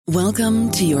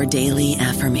Welcome to your daily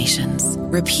affirmations.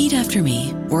 Repeat after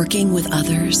me. Working with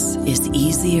others is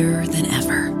easier than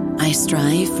ever. I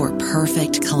strive for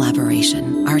perfect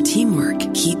collaboration. Our teamwork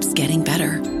keeps getting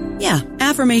better. Yeah,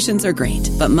 affirmations are great,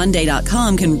 but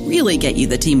Monday.com can really get you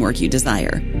the teamwork you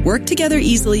desire. Work together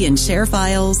easily and share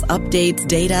files, updates,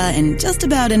 data, and just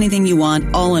about anything you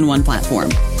want all in one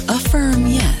platform. Affirm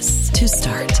yes to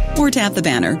start, or tap the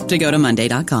banner to go to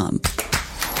Monday.com.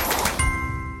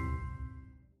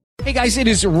 Hey guys, it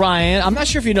is Ryan. I'm not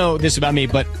sure if you know this about me,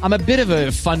 but I'm a bit of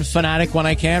a fun fanatic when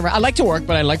I can. I like to work,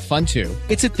 but I like fun too.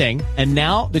 It's a thing. And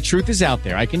now the truth is out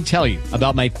there. I can tell you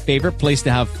about my favorite place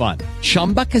to have fun.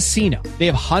 Chumba Casino. They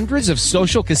have hundreds of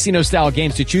social casino style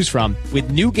games to choose from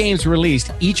with new games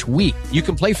released each week. You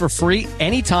can play for free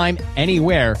anytime,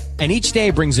 anywhere. And each day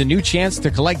brings a new chance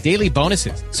to collect daily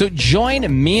bonuses. So join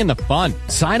me in the fun.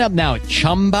 Sign up now at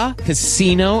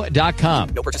ChumbaCasino.com.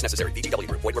 No purchase necessary. VGW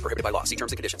Group. Void where prohibited by law. See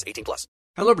terms and conditions. 18+.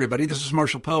 Hello, everybody. This is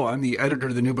Marshall Poe. I'm the editor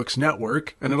of the New Books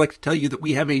Network, and I'd like to tell you that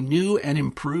we have a new and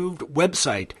improved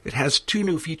website. It has 2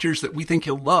 new features that we think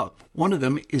you'll love. One of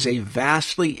them is a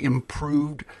vastly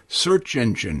improved search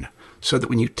engine, so that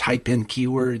when you type in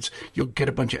keywords, you'll get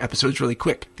a bunch of episodes really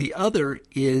quick. The other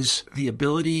is the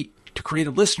ability to create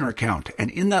a listener account. And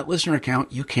in that listener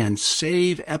account, you can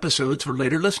save episodes for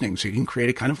later listening. So you can create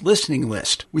a kind of listening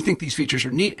list. We think these features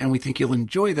are neat and we think you'll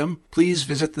enjoy them. Please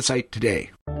visit the site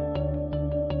today.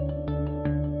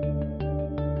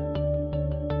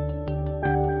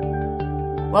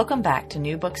 Welcome back to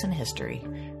New Books in History.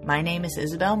 My name is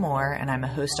Isabel Moore and I'm a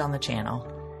host on the channel.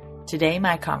 Today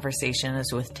my conversation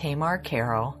is with Tamar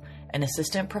Carroll, an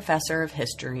assistant professor of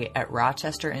history at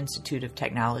Rochester Institute of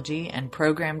Technology and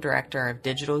program director of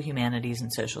digital humanities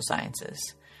and social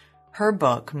sciences. Her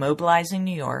book, Mobilizing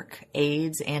New York,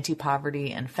 AIDS,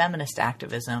 Anti-Poverty, and Feminist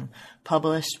Activism,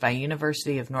 published by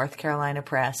University of North Carolina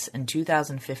Press in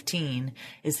 2015,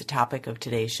 is the topic of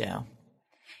today's show.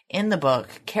 In the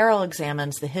book, Carroll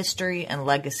examines the history and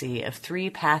legacy of 3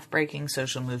 path-breaking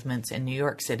social movements in New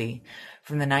York City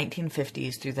from the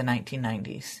 1950s through the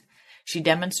 1990s. She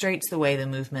demonstrates the way the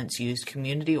movements used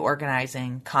community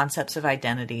organizing, concepts of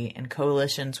identity, and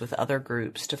coalitions with other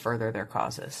groups to further their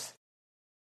causes.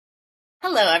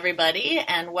 Hello, everybody,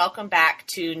 and welcome back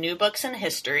to New Books in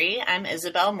History. I'm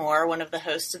Isabel Moore, one of the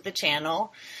hosts of the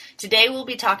channel. Today we'll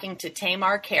be talking to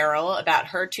Tamar Carroll about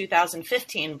her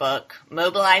 2015 book,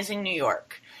 Mobilizing New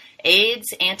York,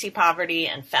 AIDS, Anti-Poverty,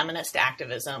 and Feminist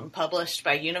Activism, published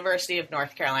by University of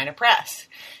North Carolina Press.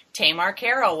 Tamar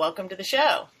Carroll, welcome to the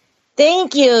show.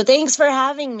 Thank you. Thanks for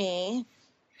having me.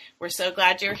 We're so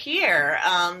glad you're here.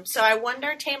 So I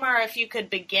wonder, Tamar, if you could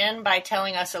begin by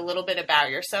telling us a little bit about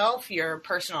yourself, your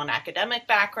personal and academic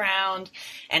background,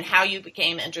 and how you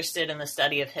became interested in the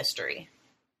study of history.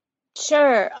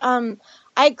 Sure.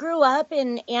 I grew up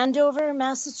in Andover,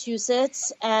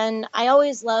 Massachusetts, and I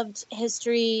always loved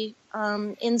history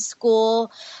in school.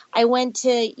 I went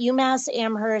to UMass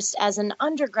Amherst as an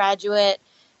undergraduate,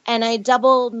 and I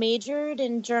double majored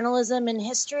in journalism and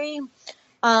history.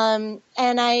 And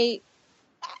I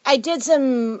did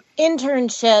some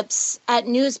internships at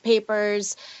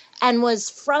newspapers and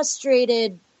was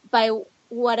frustrated by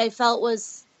what I felt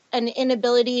was an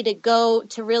inability to go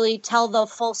to really tell the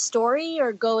full story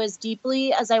or go as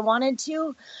deeply as I wanted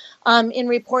to in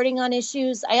reporting on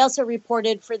issues. I also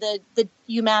reported for the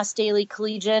UMass Daily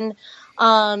Collegian.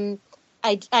 I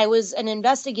was an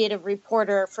investigative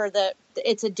reporter for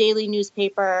it's a daily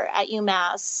newspaper at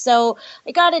UMass. So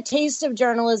I got a taste of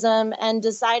journalism and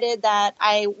decided that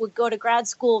I would go to grad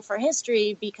school for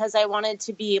history because I wanted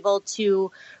to be able to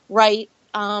write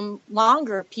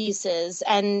longer pieces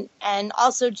and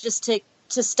also just to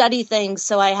study things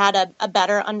so I had a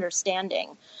better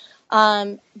understanding.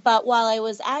 But while I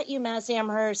was at UMass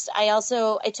Amherst, I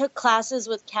took classes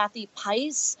with Kathy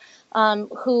Pice,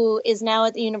 who is now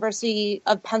at the University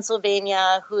of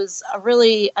Pennsylvania, who's a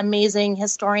really amazing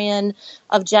historian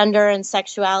of gender and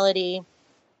sexuality.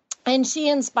 And she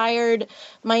inspired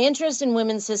my interest in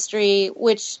women's history,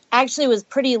 which actually was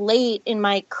pretty late in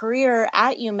my career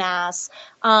at UMass,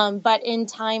 but in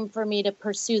time for me to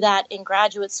pursue that in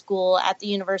graduate school at the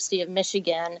University of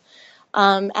Michigan.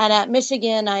 And at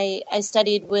Michigan, I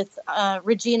studied with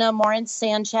Regina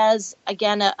Moritz-Sanchez,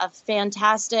 again, a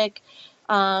fantastic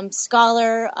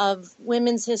scholar of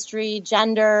women's history,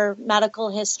 gender, medical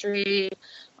history,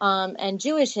 and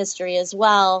Jewish history as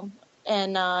well.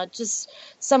 And just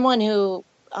someone who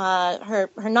her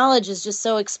knowledge is just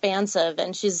so expansive.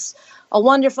 And she's a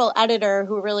wonderful editor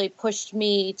who really pushed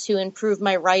me to improve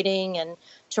my writing and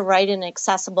to write in an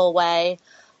accessible way.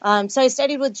 So I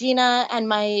studied with Gina, and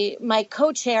my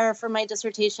co-chair for my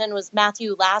dissertation was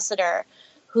Matthew Lassiter,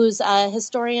 who's a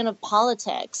historian of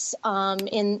politics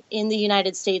in the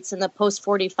United States in the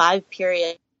post-45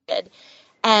 period.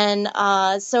 And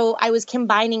so I was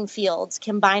combining fields,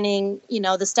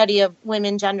 the study of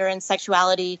women, gender, and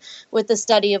sexuality with the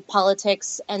study of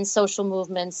politics and social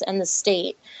movements and the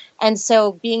state. And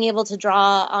so being able to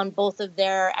draw on both of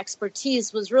their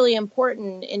expertise was really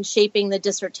important in shaping the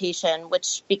dissertation,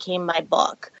 which became my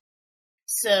book.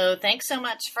 So thanks so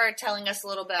much for telling us a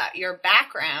little bit about your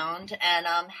background, and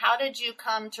how did you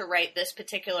come to write this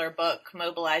particular book,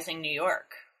 Mobilizing New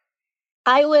York?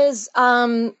 I was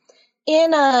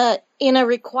in a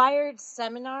required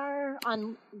seminar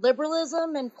on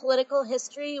liberalism and political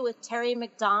history with Terry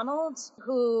McDonald,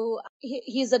 who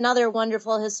he's another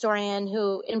wonderful historian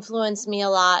who influenced me a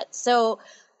lot. So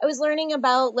I was learning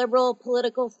about liberal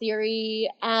political theory,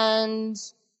 and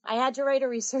I had to write a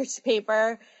research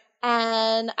paper,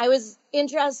 and I was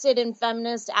interested in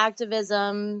feminist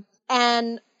activism,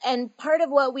 and part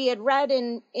of what we had read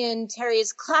in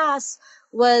Terry's class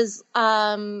was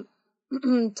Todd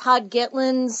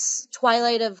Gitlin's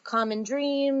Twilight of Common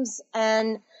Dreams,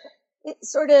 and it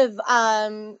sort of,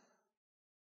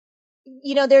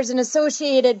 there's an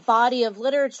associated body of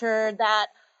literature that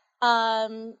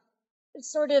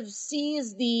sort of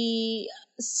sees the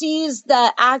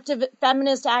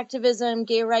feminist activism,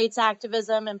 gay rights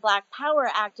activism, and Black Power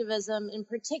activism in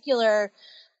particular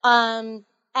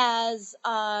as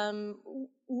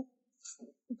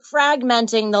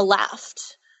fragmenting the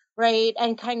left, right,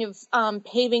 and kind of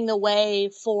paving the way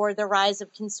for the rise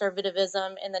of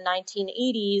conservatism in the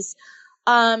 1980s.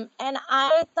 And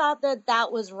I thought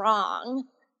that was wrong.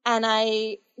 And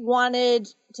I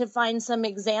wanted to find some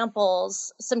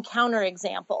examples, some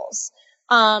counterexamples,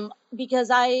 because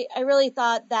I really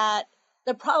thought that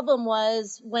the problem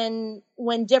was when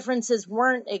differences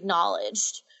weren't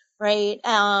acknowledged, right?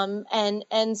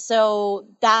 And so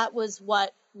that was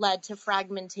what led to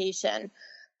fragmentation.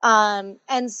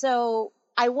 And so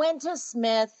I went to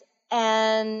Smith,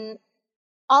 and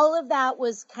all of that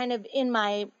was kind of in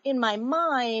my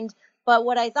mind. But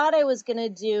what I thought I was going to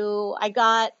do, I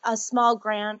got a small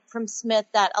grant from Smith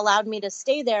that allowed me to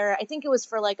stay there. I think it was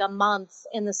for like a month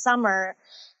in the summer.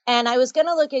 And I was going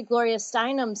to look at Gloria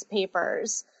Steinem's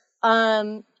papers.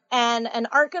 And an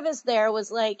archivist there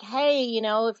was like, hey,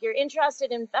 if you're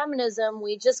interested in feminism,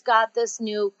 we just got this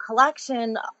new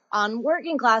collection on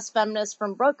working class feminists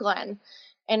from Brooklyn.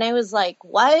 And I was like,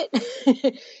 what?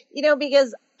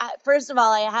 Because first of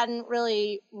all, I hadn't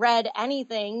really read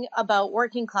anything about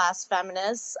working class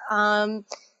feminists. And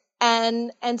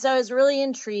so I was really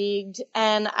intrigued,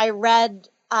 and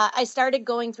I started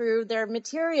going through their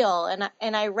material,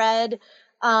 and I read,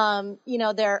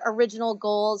 their original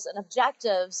goals and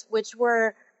objectives, which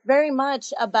were very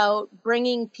much about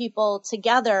bringing people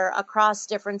together across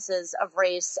differences of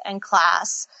race and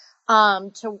class,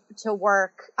 to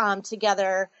work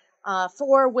together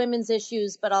for women's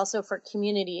issues, but also for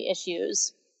community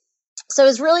issues. So I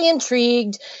was really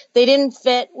intrigued. They didn't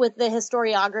fit with the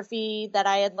historiography that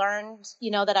I had learned,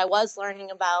 that I was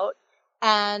learning about.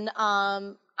 And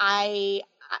I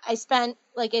spent,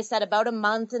 like I said, about a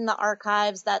month in the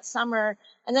archives that summer.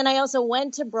 And then I also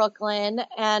went to Brooklyn,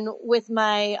 and with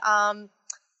my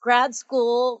grad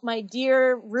school, my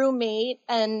dear roommate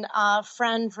and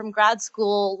friend from grad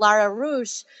school, Lara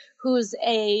Rusch, who's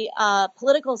a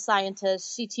political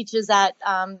scientist. She teaches at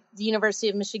the University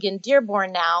of Michigan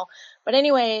Dearborn now. But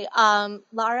anyway,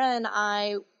 Lara and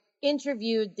I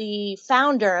interviewed the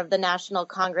founder of the National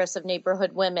Congress of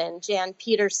Neighborhood Women, Jan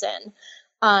Peterson,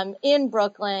 in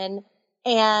Brooklyn.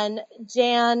 And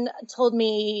Jan told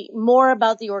me more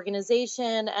about the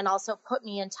organization and also put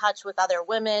me in touch with other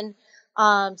women.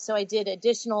 So I did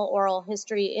additional oral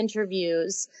history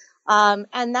interviews.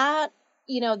 And that,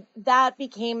 that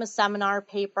became a seminar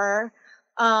paper.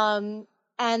 And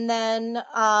then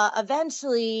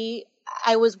eventually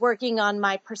I was working on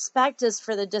my prospectus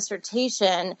for the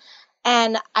dissertation,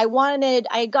 and I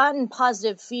had gotten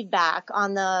positive feedback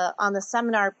on the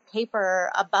seminar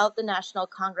paper about the National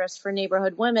Congress for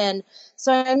Neighborhood Women.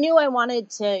 So I knew I wanted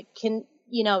to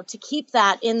keep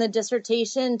that in the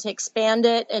dissertation, to expand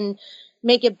it and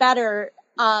make it better.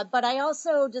 But I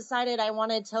also decided I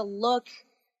wanted to look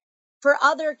for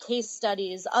other case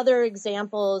studies, other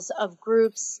examples of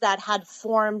groups that had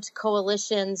formed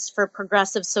coalitions for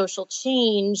progressive social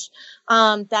change,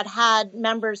 that had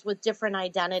members with different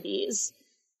identities.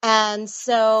 And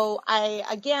so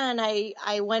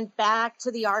I went back to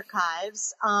the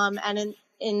archives, and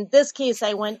in this case,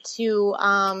 I went to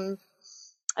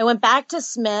I went back to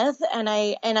Smith, and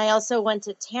I also went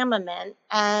to Tamiment.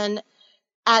 And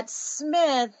at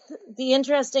Smith, the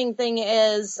interesting thing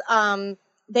is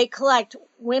they collect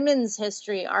women's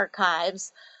history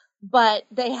archives, but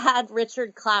they had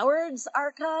Richard Cloward's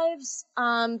archives,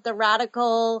 the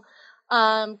radical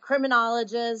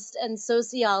criminologist and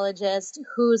sociologist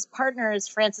whose partner is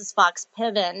Frances Fox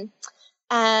Piven.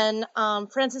 And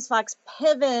Frances Fox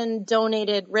Piven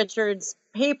donated Richard's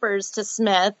papers to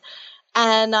Smith,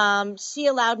 and she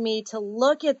allowed me to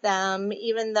look at them,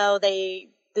 even though they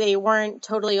weren't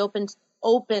totally open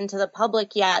to the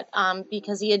public yet,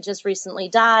 because he had just recently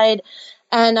died,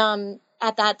 and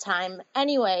at that time,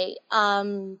 anyway.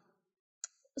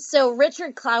 So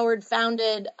Richard Cloward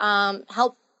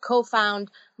helped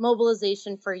co-found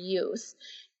Mobilization for Youth,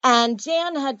 and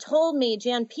Jan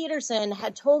Peterson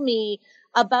had told me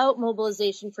about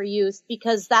Mobilization for Youth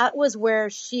because that was where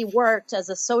she worked as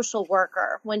a social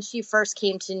worker when she first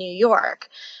came to New York.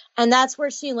 And that's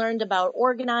where she learned about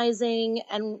organizing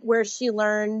and where she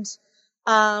learned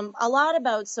a lot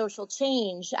about social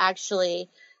change, actually.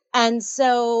 And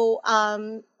so,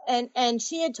 and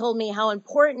she had told me how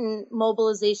important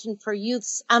Mobilization for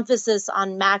Youth's emphasis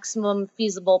on maximum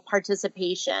feasible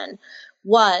participation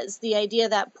was, the idea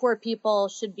that poor people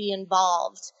should be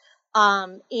involved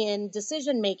in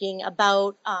decision making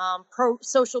about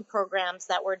social programs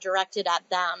that were directed at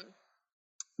them.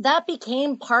 That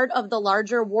became part of the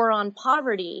larger war on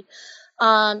poverty,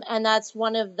 and that's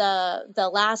one of the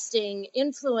lasting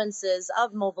influences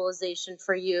of Mobilization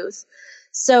for Youth.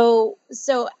 So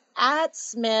at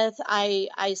Smith,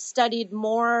 I studied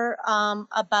more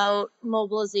about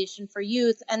Mobilization for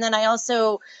Youth, and then I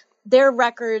also, their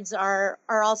records are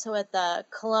also at the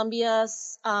Columbia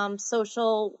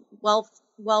Social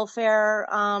Welfare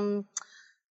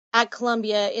at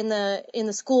Columbia in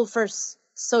the School for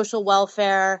Social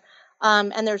Welfare,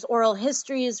 and there's oral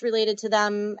histories related to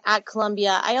them at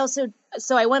Columbia.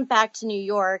 So I went back to New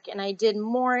York and I did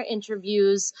more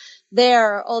interviews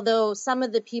there, although some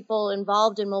of the people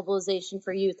involved in Mobilization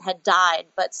for Youth had died,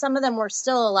 but some of them were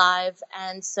still alive,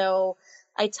 and so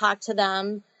I talked to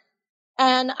them.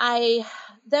 And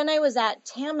then I was at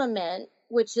Tamiment,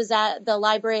 which is at the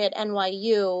library at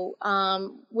NYU,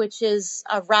 which is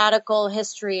a radical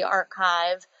history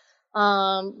archive,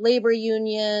 labor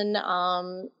union,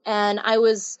 and I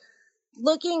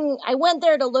went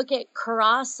there to look at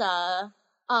CARASA,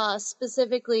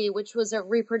 specifically, which was a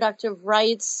reproductive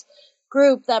rights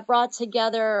group that brought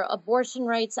together abortion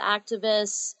rights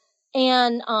activists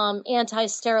and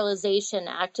anti-sterilization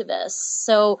activists.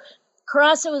 So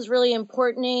CARASA was really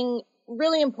important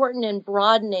in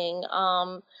broadening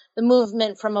the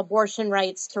movement from abortion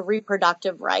rights to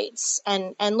reproductive rights,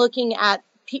 and looking at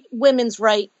women's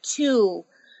right to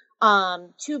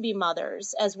be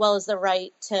mothers, as well as the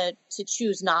right to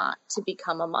choose not to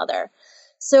become a mother.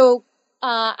 So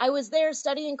I was there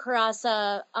studying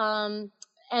CARASA,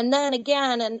 and then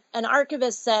again, an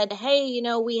archivist said, "Hey,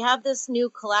 we have this new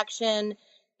collection.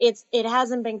 It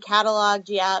hasn't been cataloged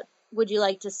yet. Would you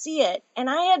like to see it?" And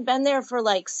I had been there for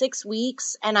like 6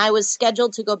 weeks, and I was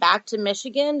scheduled to go back to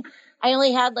Michigan. I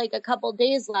only had like a couple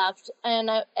days left, and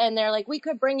they're like, "We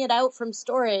could bring it out from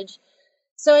storage."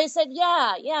 So I said,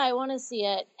 yeah, I want to see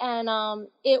it. And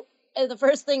the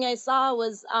first thing I saw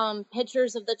was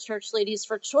pictures of the Church Ladies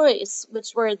for Choice,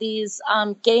 which were these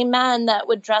gay men that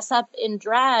would dress up in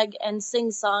drag and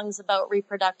sing songs about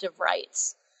reproductive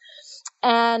rights.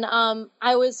 And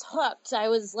I was hooked. I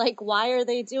was like, why are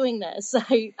they doing this?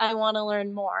 I want to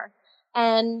learn more.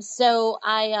 And so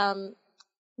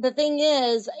the thing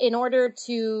is, in order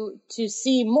to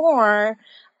see more,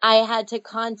 I had to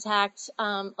contact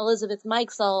Elizabeth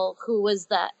Meixel, who was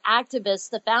the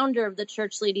activist, the founder of the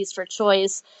Church Ladies for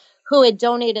Choice, who had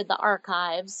donated the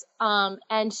archives.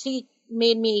 And she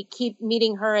made me keep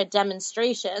meeting her at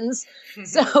demonstrations.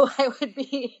 So I would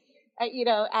be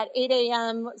at 8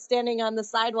 a.m. standing on the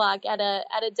sidewalk at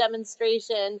a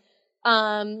demonstration.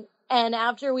 And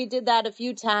after we did that a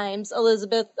few times,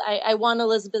 I won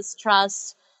Elizabeth's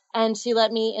trust, and she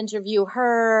let me interview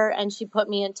her, and she put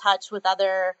me in touch with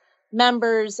other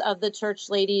members of the Church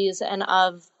Ladies and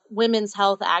of Women's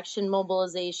Health Action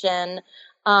Mobilization,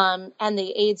 and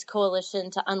the AIDS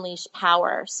Coalition to Unleash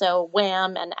Power. So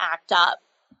WHAM and ACT UP.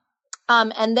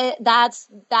 And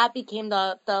that became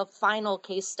the final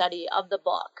case study of the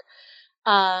book.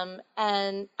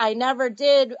 And I never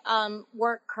did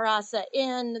work CARASA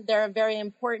in. They're a very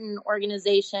important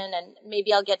organization, and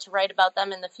maybe I'll get to write about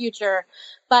them in the future.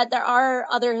 But there are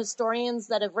other historians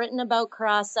that have written about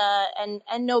CARASA, and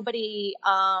nobody,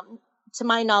 to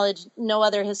my knowledge, no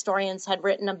other historians had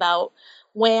written about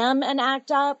Wham and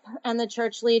ACT UP and the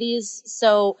Church Ladies.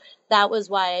 So that was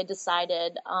why I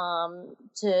decided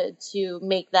to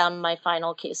make them my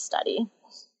final case study.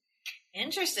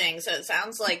 Interesting. So it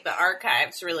sounds like the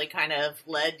archives really kind of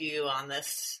led you on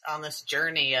this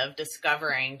journey of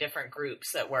discovering different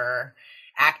groups that were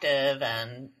active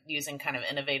and using kind of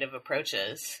innovative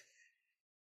approaches.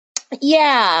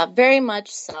 Yeah, very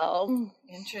much so.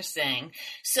 Interesting.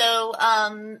 So,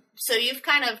 so you've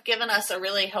kind of given us a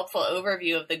really helpful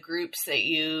overview of the groups that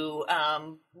you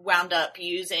wound up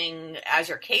using as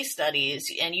your case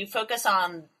studies, and you focus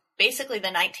on basically the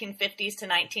 1950s to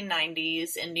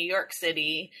 1990s in New York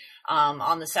City,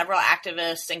 on the several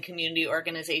activists and community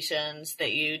organizations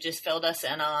that you just filled us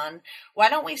in on. Why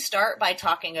don't we start by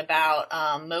talking about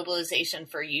Mobilization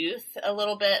for Youth a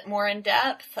little bit more in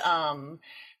depth?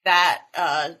 That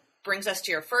brings us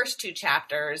to your first two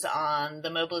chapters on the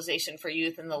Mobilization for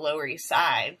Youth in the Lower East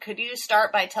Side. Could you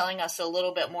start by telling us a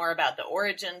little bit more about the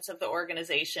origins of the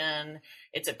organization,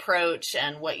 its approach,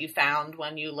 and what you found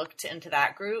when you looked into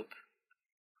that group?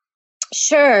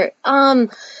 Sure.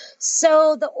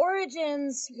 So the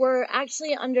origins were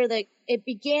actually it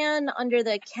began under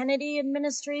the Kennedy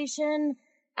administration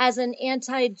as an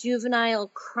anti-juvenile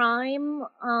crime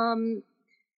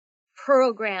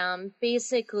program,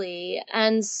 basically.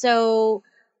 And so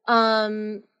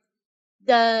the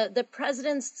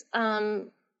president's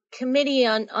committee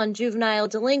on juvenile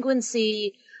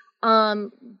delinquency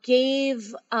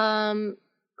gave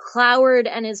Cloward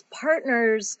and his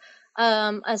partners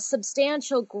a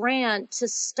substantial grant to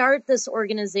start this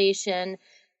organization.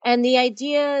 And the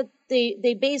idea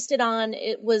they based it on,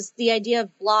 it was the idea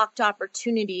of blocked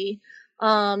opportunity,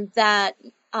 that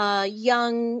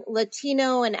young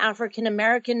Latino and African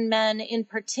American men in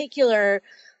particular,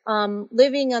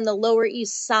 living on the Lower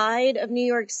East Side of New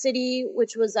York City,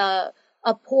 which was a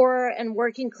poor and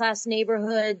working class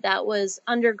neighborhood that was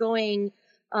undergoing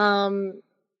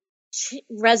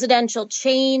residential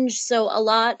change. So a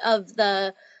lot of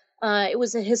it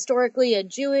was historically a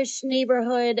Jewish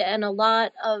neighborhood, and a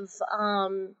lot of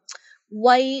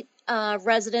white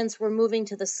residents were moving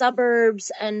to the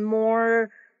suburbs, and more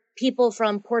people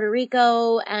from Puerto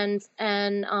Rico and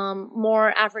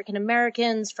more African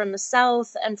Americans from the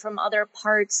South and from other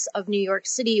parts of New York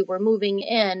City were moving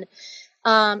in.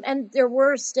 And there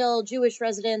were still Jewish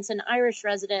residents and Irish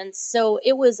residents. So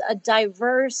it was a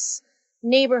diverse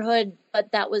neighborhood,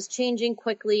 but that was changing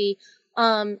quickly.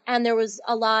 And there was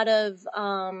a lot of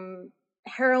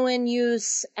heroin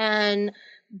use and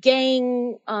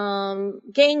gang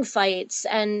fights,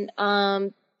 and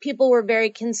people were very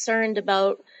concerned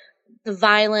about the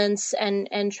violence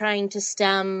and trying to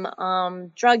stem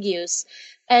drug use.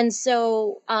 And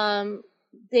so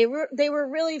they were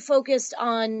really focused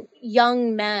on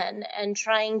young men and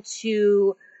trying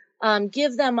to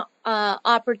give them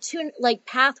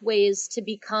pathways to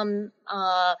become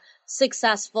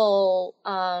successful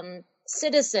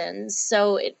citizens.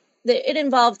 So it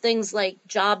involved things like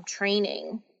job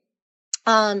training.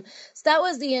 So that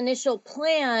was the initial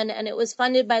plan, and it was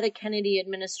funded by the Kennedy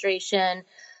administration.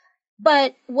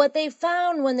 But what they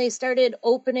found when they started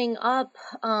opening up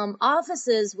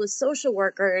offices with social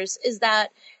workers is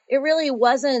that it really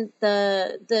wasn't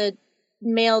the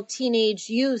male teenage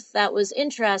youth that was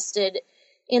interested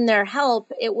in their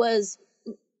help. It was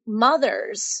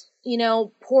mothers,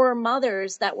 poor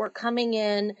mothers that were coming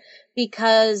in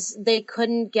because they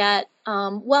couldn't get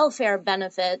welfare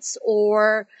benefits,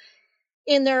 or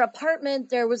in their apartment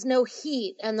there was no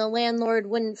heat and the landlord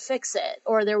wouldn't fix it,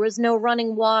 or there was no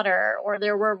running water, or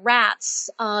there were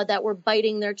rats that were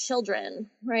biting their children,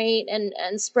 right,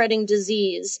 and spreading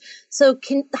disease. So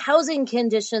housing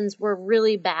conditions were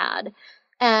really bad,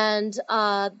 and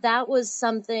that was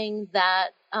something that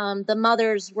the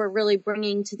mothers were really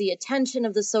bringing to the attention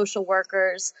of the social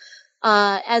workers,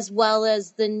 as well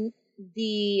as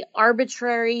the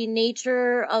arbitrary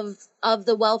nature of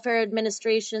the welfare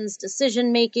administration's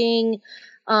decision making,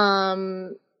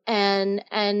 and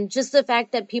just the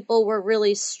fact that people were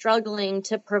really struggling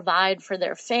to provide for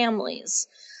their families.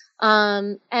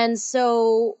 And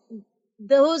so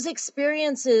those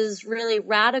experiences really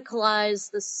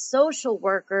radicalized the social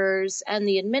workers and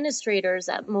the administrators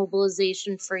at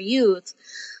Mobilization for Youth.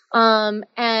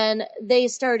 And they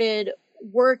started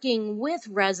working with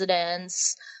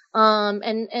residents.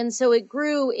 And so it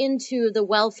grew into the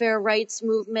welfare rights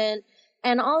movement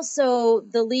and also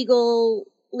the legal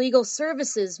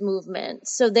services movement.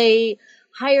 So they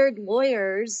hired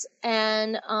lawyers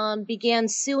and began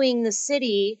suing the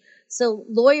city. So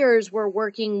lawyers were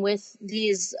working with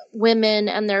these women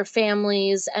and their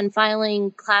families and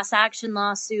filing class action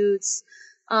lawsuits.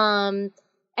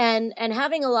 and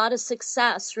having a lot of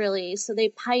success, really. So they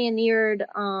pioneered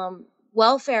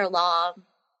welfare law.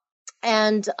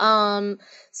 And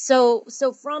so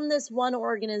from this one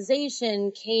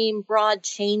organization came broad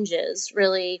changes,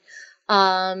 really,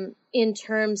 in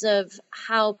terms of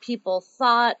how people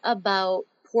thought about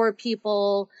poor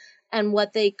people and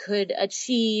what they could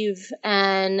achieve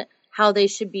and how they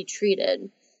should be treated.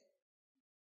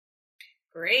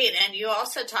 Great. And you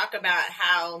also talk about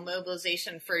how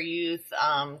Mobilization for Youth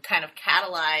kind of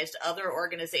catalyzed other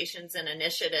organizations and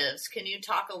initiatives. Can you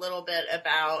talk a little bit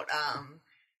about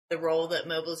the role that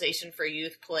Mobilization for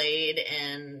Youth played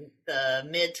in the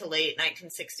mid to late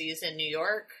 1960s in New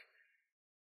York?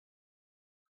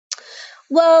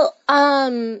 Well,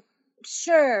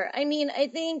 sure. I mean, I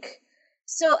think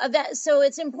so. So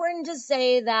it's important to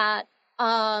say that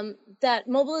that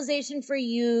Mobilization for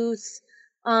Youth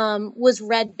was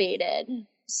red baited.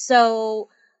 So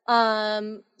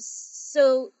the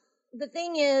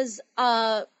thing is,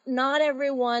 not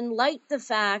everyone liked the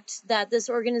fact that this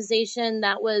organization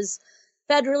that was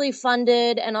federally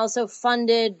funded and also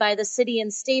funded by the city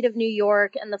and state of New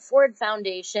York and the Ford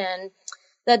Foundation,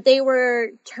 that they were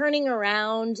turning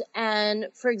around and,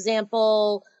 for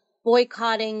example,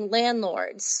 boycotting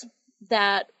landlords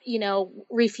that,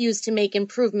 refused to make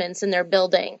improvements in their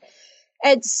building,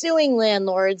 and suing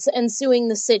landlords and suing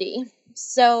the city.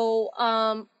 So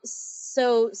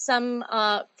some,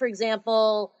 for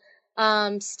example,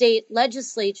 state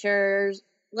legislators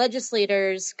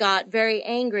got very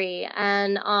angry,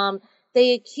 and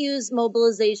they accused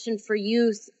Mobilization for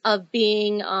Youth of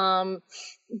being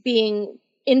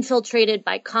infiltrated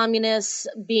by communists,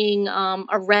 being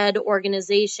a red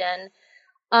organization.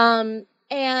 And,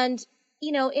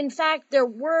 in fact, there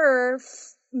were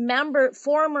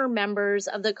former members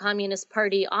of the Communist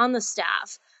Party on the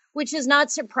staff, which is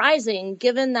not surprising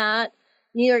given that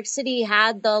New York City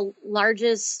had the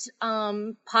largest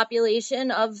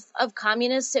population of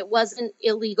communists. It wasn't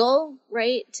illegal,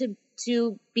 right,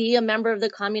 to be a member of the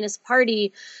Communist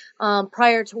Party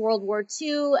prior to World War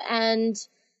II, and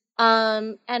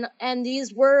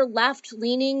these were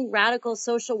left-leaning radical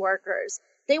social workers.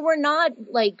 They were not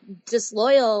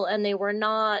disloyal, and they were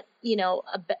not,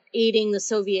 aiding the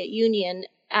Soviet Union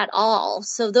at all.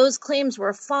 So those claims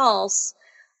were false.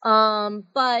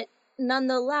 But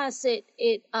nonetheless, it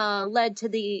led to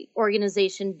the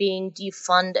organization being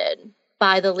defunded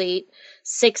by the late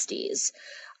 60s.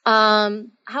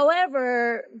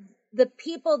 However, the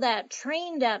people that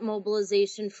trained at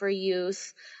Mobilization for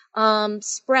Youth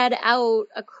spread out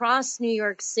across New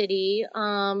York City,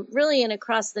 really, and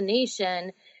across the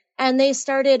nation. And they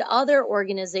started other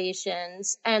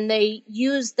organizations, and they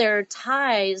used their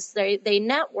ties, they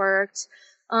networked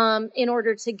in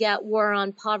order to get War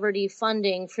on Poverty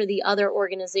funding for the other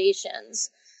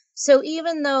organizations. So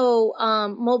even though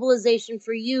Mobilization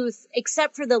for Youth,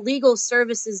 except for the Legal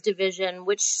Services Division,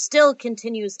 which still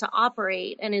continues to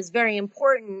operate and is very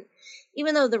important,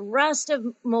 even though the rest of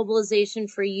Mobilization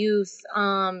for Youth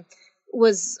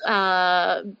was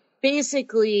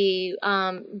basically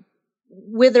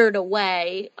withered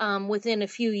away within a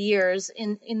few years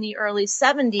in the early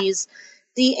 70s,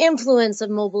 the influence of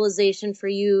Mobilization for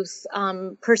Youth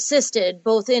persisted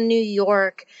both in New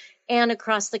York and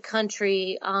across the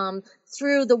country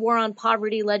through the War on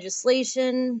Poverty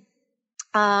legislation,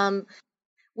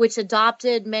 which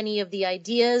adopted many of the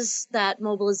ideas that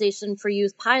Mobilization for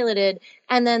Youth piloted,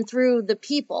 and then through the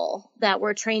people that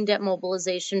were trained at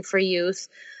Mobilization for Youth.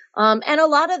 And a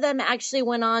lot of them actually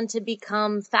went on to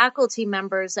become faculty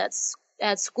members at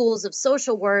schools of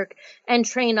social work and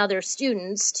train other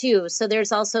students too. So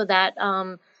there's also that,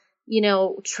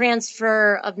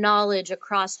 transfer of knowledge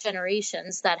across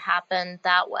generations that happened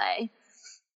that way.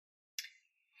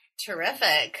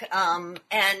 Terrific. And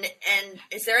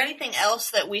is there anything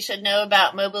else that we should know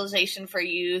about Mobilization for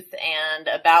Youth and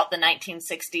about the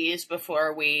 1960s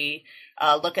before we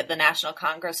look at the National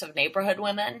Congress of Neighborhood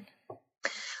Women?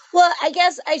 Well, I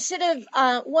guess I should have,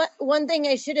 one thing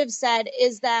I should have said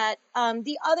is that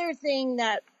the other thing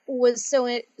that was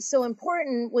so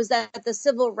important was that the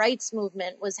civil rights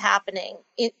movement was happening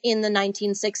in the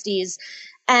 1960s.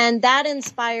 And that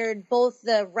inspired both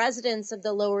the residents of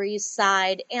the Lower East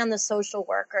Side and the social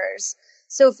workers.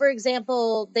 So, for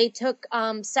example, they took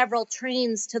several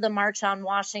trains to the March on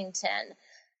Washington.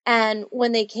 And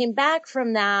when they came back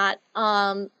from that,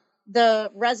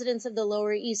 the residents of the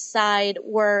Lower East Side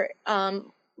were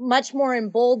much more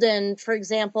emboldened, for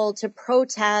example, to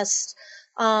protest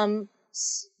a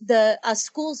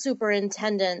school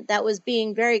superintendent that was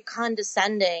being very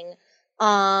condescending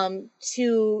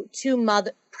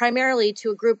primarily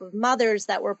to a group of mothers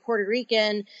that were Puerto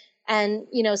Rican and,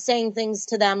 saying things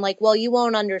to them like, well, you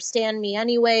won't understand me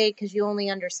anyway because you only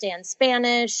understand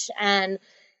Spanish, and,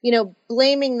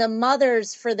 blaming the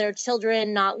mothers for their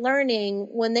children not learning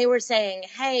when they were saying,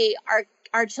 hey,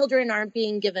 our children aren't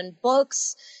being given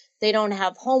books. They don't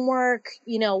have homework,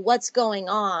 what's going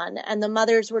on? And the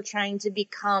mothers were trying to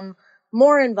become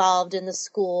more involved in the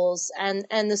schools, and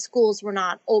the schools were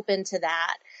not open to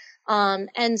that.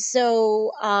 And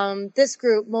so this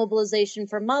group, Mobilization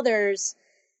for Mothers,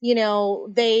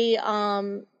 they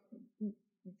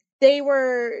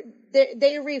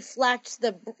reflect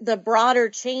the broader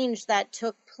change that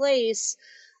took place,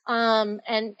 and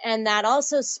that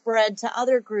also spread to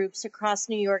other groups across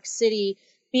New York City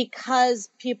because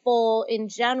people in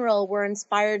general were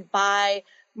inspired by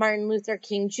Martin Luther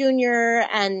King Jr.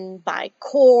 and by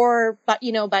CORE, but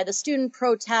by the student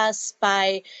protests,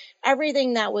 by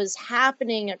everything that was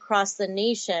happening across the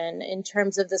nation in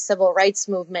terms of the civil rights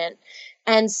movement.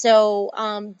 And so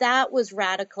that was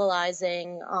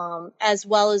radicalizing, as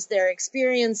well as their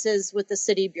experiences with the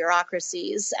city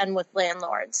bureaucracies and with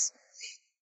landlords.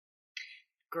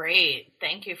 Great.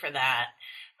 Thank you for that.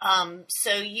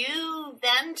 So you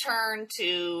then turned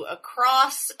to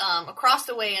across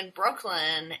the way in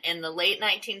Brooklyn in the late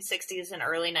 1960s and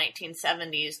early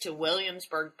 1970s to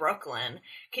Williamsburg, Brooklyn.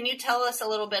 Can you tell us a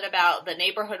little bit about the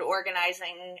neighborhood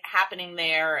organizing happening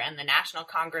there and the National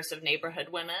Congress of Neighborhood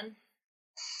Women?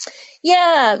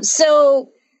 Yeah. So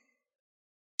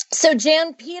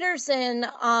Jan Peterson,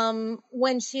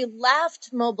 when she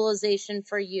left Mobilization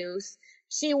for Youth,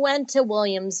 she went to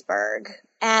Williamsburg.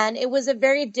 And it was a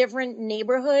very different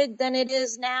neighborhood than it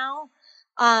is now.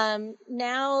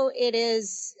 Now it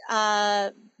is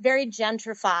very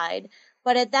gentrified.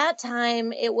 But at that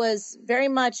time, it was very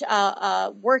much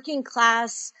a working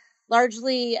class,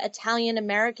 largely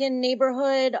Italian-American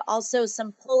neighborhood, also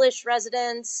some Polish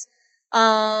residents,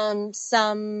 a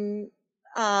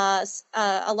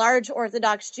large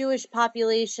Orthodox Jewish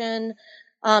population.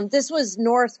 This was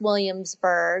North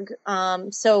Williamsburg,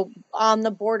 so on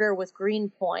the border with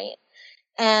Greenpoint.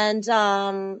 And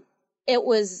it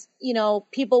was,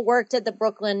 people worked at the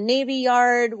Brooklyn Navy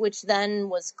Yard, which then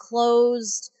was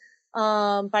closed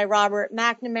by Robert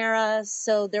McNamara.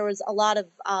 So there was a lot of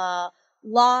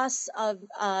loss of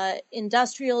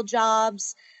industrial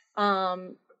jobs.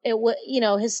 It was,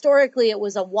 historically it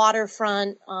was a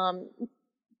waterfront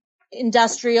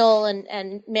industrial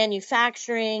and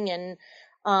manufacturing and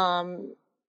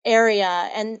area,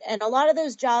 and a lot of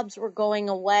those jobs were going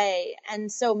away,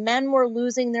 and so men were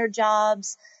losing their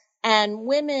jobs, and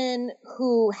women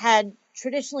who had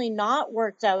traditionally not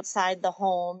worked outside the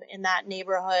home in that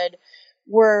neighborhood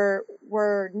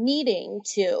were needing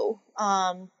to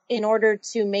in order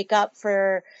to make up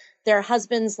for their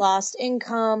husband's lost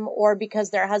income, or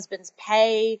because their husband's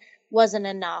pay wasn't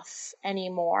enough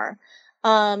anymore.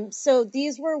 So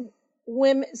these were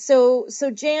women. So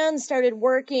Jan started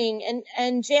working,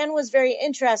 and Jan was very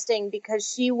interesting because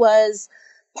she was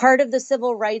part of the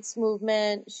civil rights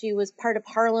movement. She was part of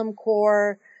Harlem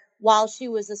Corps while she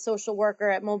was a social worker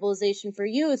at Mobilization for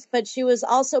Youth, but she was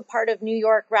also part of New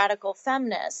York Radical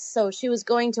Feminists. So she was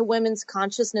going to women's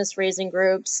consciousness raising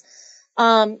groups.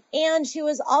 And she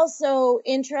was also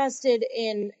interested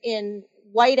in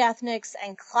white ethnics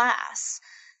and class.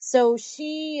 So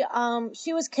she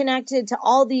was connected to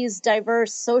all these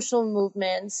diverse social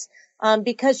movements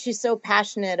because she's so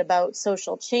passionate about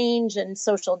social change and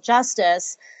social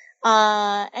justice.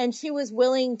 And she was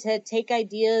willing to take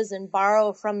ideas and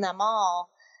borrow from them all.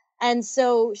 And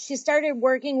so she started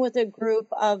working with a group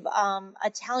of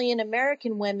Italian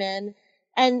American women,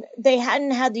 and they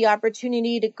hadn't had the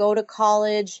opportunity to go to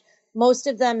college. Most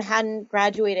of them hadn't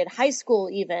graduated high school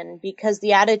even, because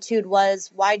the attitude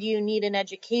was, why do you need an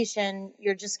education?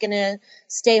 You're just going to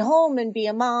stay home and be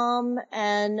a mom.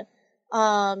 And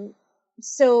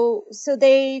so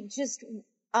they just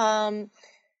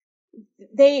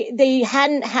they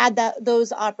hadn't had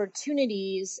those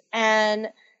opportunities. And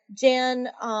Jan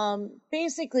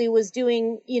basically was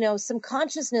doing, some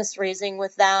consciousness raising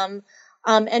with them,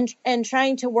 and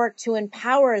trying to work to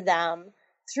empower them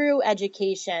through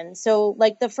education. So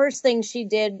like the first thing she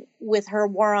did with her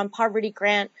War on Poverty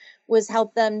grant was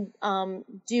help them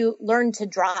learn to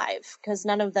drive, because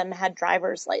none of them had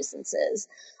driver's licenses.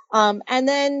 And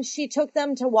then she took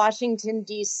them to Washington,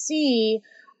 D.C.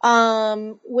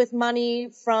 With money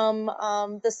from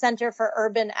the Center for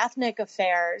Urban Ethnic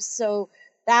Affairs. So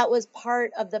that was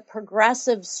part of the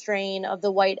progressive strain of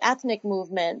the white ethnic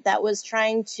movement that was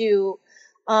trying to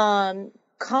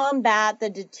combat the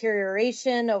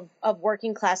deterioration of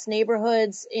working class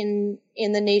neighborhoods in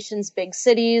the nation's big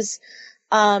cities.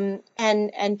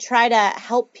 and try to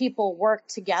help people work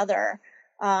together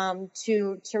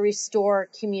to restore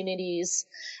communities.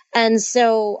 And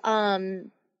so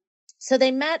so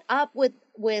they met up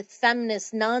with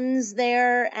feminist nuns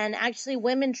there, and actually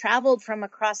women traveled from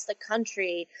across the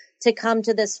country to come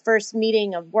to this first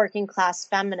meeting of working class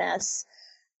feminists.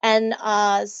 And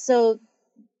so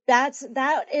that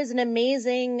is an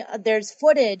amazing, there's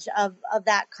footage of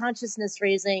that consciousness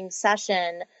raising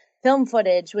session, film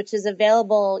footage, which is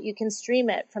available. You can stream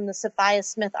it from the Sophia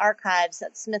Smith archives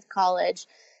at Smith College.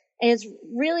 And it's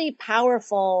really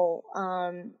powerful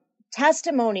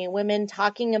testimony, women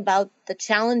talking about the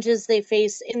challenges they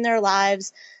face in their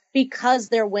lives because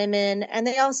they're women. And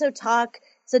they also talk,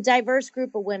 it's a diverse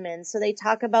group of women. So they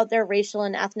talk about their racial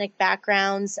and ethnic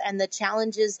backgrounds and the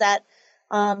challenges that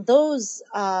those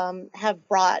have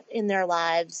brought in their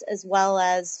lives, as well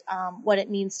as what it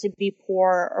means to be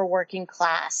poor or working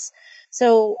class.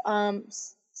 So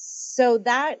so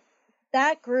that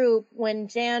group, when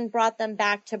Jan brought them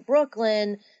back to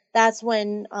Brooklyn, that's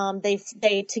when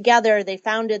they together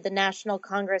founded the National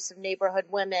Congress of Neighborhood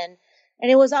Women.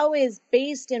 And it was always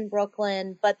based in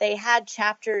Brooklyn, but they had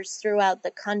chapters throughout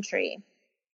the country.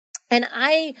 And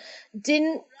I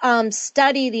didn't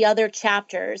study the other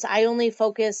chapters. I only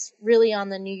focus really on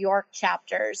the New York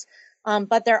chapters.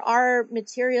 But there are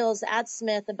materials at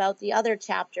Smith about the other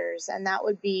chapters, and that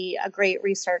would be a great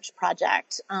research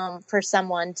project for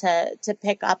someone to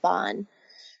pick up on.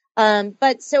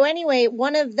 But so anyway,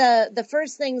 one of the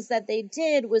first things that they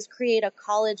did was create a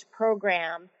college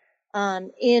program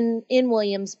in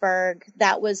Williamsburg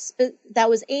that was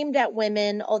aimed at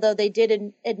women, although they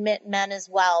did admit men as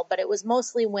well, but it was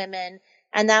mostly women,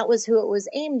 and that was who it was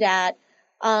aimed at.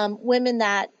 Women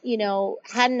that,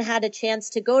 hadn't had a chance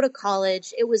to go to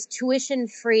college. It was tuition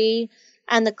free,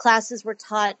 and the classes were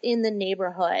taught in the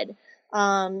neighborhood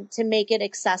to make it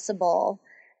accessible.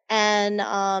 And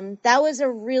that was a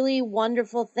really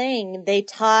wonderful thing. They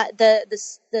taught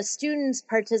the students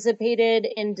participated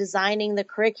in designing the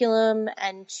curriculum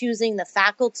and choosing the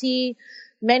faculty,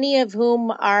 many of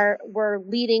whom were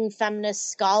leading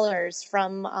feminist scholars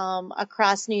from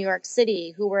across New York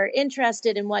City who were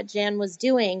interested in what Jan was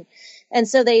doing. And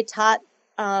so they taught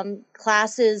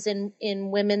classes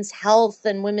in women's health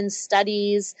and women's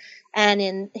studies and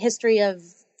in history of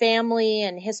family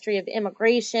and history of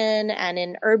immigration and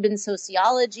in urban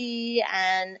sociology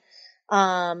and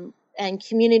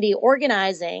community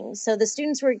organizing. So the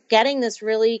students were getting this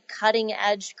really cutting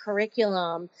edge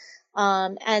curriculum.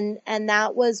 And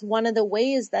that was one of the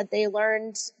ways that they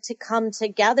learned to come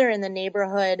together in the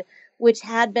neighborhood, which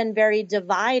had been very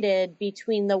divided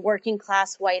between the working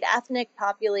class white ethnic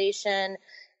population.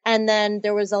 And then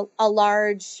there was a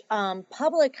large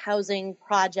public housing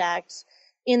project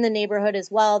in the neighborhood as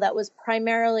well that was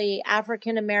primarily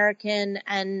African American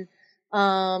and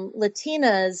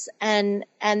Latinas, and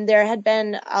there had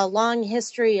been a long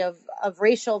history of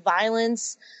racial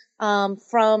violence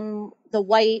from the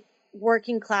white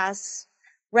working class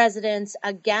residents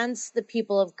against the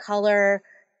people of color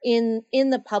in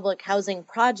the public housing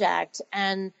project.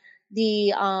 And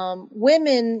the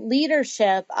women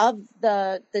leadership of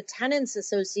the Tenants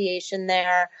Association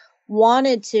there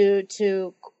wanted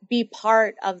to be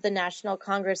part of the National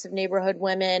Congress of Neighborhood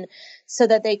Women so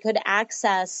that they could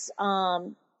access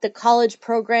the college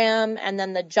program and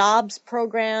then the jobs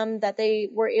program that they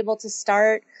were able to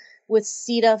start with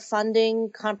CETA funding,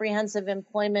 Comprehensive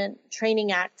Employment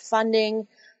Training Act funding.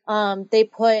 They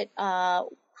put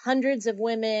hundreds of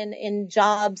women in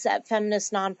jobs at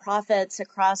feminist nonprofits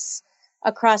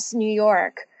across New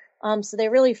York. So they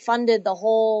really funded the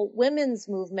whole women's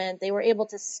movement. They were able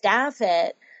to staff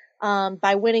it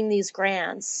by winning these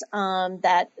grants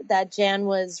that Jan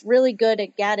was really good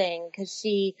at getting because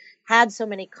she had so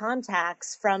many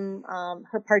contacts from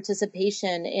her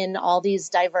participation in all these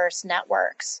diverse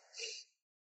networks.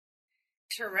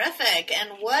 Terrific. And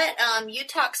what you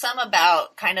talk some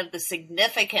about kind of the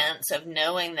significance of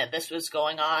knowing that this was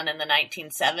going on in the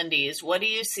 1970s. What do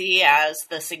you see as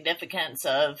the significance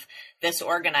of this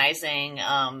organizing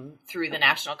through the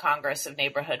National Congress of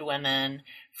Neighborhood Women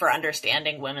for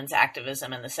understanding women's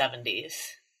activism in the 70s?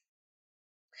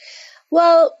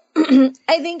 Well,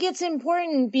 I think it's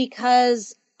important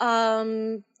because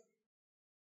there's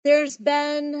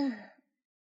been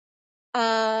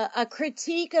a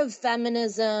critique of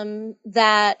feminism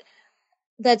that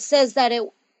says that it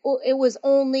was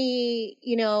only,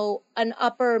 an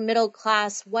upper middle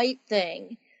class white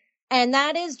thing. And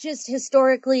that is just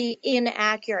historically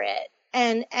inaccurate.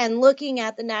 And looking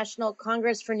at the National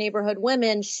Congress for Neighborhood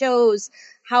Women shows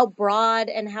how broad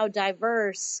and how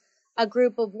diverse a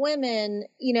group of women,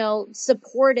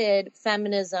 supported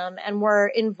feminism and were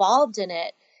involved in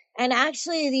it. And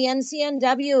actually, the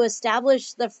NCNW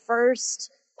established the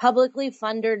first publicly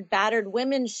funded battered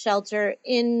women's shelter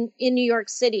in New York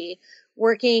City,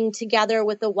 working together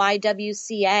with the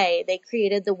YWCA. They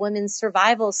created the Women's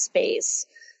Survival Space.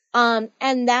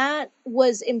 And that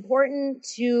was important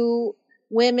to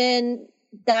women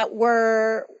that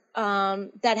were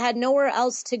that had nowhere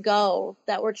else to go,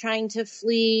 that were trying to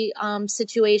flee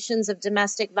situations of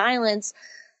domestic violence.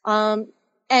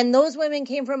 And those women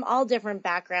came from all different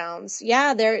backgrounds.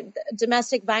 Yeah, their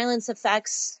domestic violence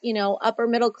affects, upper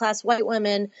middle class white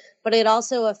women, but it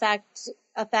also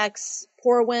affects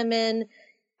poor women,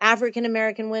 African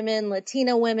American women,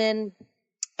 Latina women.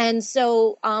 And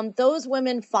so those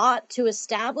women fought to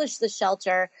establish the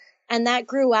shelter, and that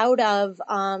grew out of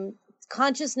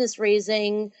consciousness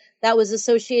raising that was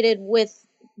associated with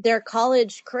their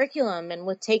college curriculum and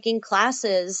with taking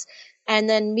classes and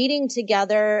then meeting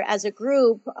together as a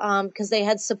group because they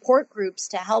had support groups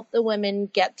to help the women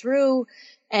get through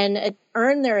and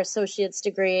earn their associate's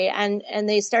degree. And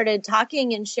they started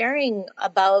talking and sharing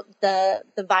about the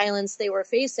violence they were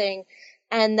facing.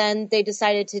 And then they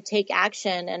decided to take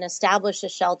action and establish a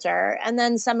shelter. And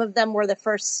then some of them were the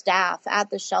first staff at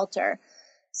the shelter.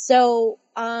 So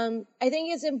I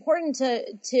think it's important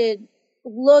to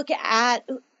look at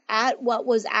what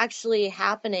was actually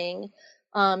happening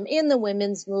in the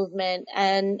women's movement,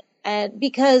 and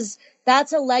because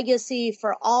that's a legacy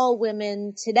for all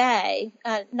women today,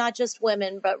 not just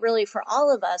women, but really for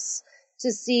all of us,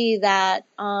 to see that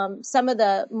some of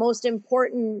the most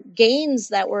important gains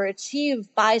that were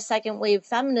achieved by second wave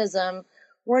feminism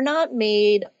were not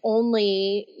made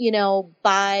only,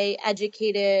 by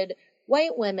educated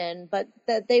white women, but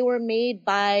that they were made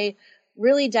by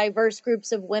really diverse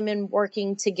groups of women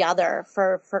working together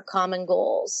for common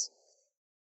goals.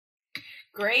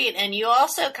 Great. And you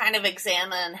also kind of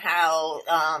examine how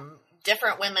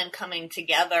different women coming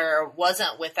together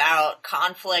wasn't without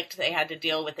conflict. They had to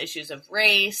deal with issues of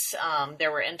race.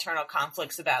 There were internal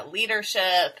conflicts about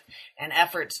leadership and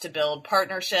efforts to build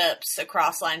partnerships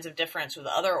across lines of difference with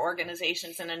other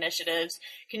organizations and initiatives.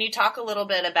 Can you talk a little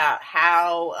bit about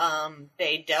how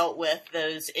they dealt with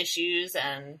those issues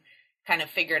and kind of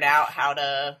figured out how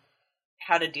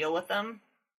to deal with them?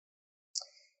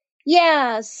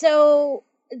 Yeah, so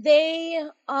they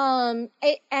and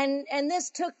this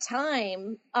took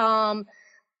time,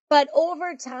 but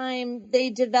over time they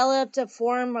developed a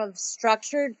form of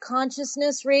structured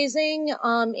consciousness raising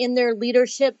in their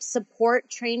leadership support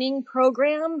training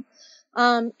program,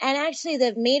 and actually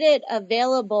they've made it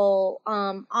available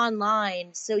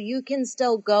online, so you can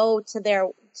still go to their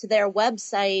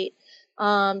website.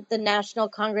 The National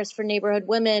Congress for Neighborhood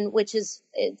Women, which is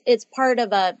it's part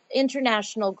of a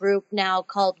international group now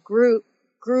called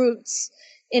Roots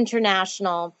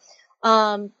International,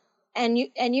 and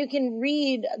you can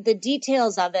read the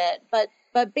details of it.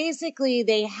 But basically,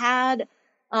 they had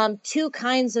two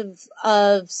kinds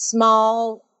of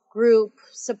small group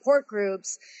support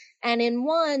groups, and in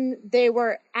one they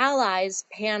were allies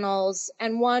panels,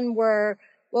 and one were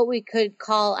what we could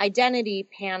call identity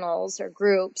panels or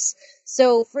groups.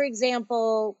 So, for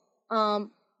example,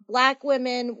 Black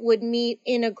women would meet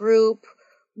in a group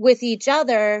with each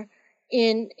other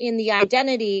in the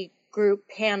identity group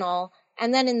panel.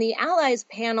 And then in the allies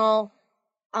panel,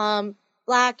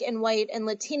 Black and white and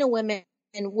Latina women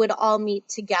would all meet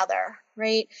together,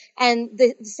 right? And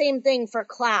the same thing for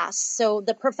class. So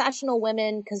the professional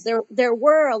women, because there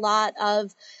were a lot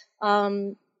of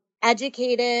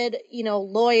educated,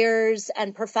 lawyers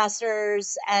and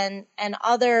professors and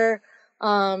other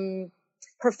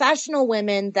professional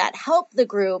women that helped the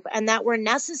group and that were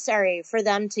necessary for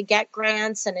them to get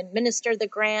grants and administer the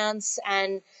grants,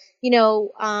 and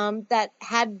that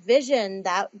had vision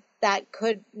that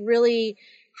could really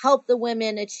help the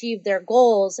women achieve their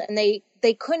goals. And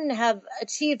they couldn't have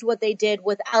achieved what they did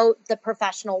without the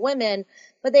professional women,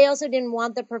 but they also didn't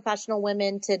want the professional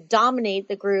women to dominate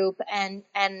the group and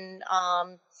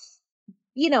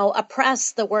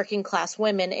oppress the working class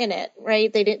women in it,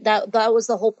 right? They did that was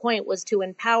the whole point, was to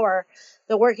empower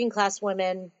the working class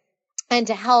women and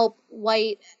to help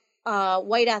white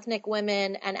ethnic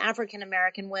women and African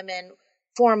American women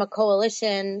form a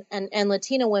coalition, and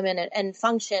Latina women and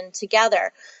function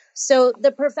together. So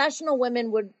the professional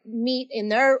women would meet in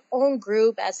their own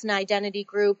group as an identity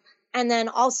group, and then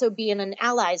also be in an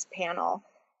allies panel.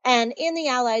 And in the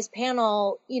allies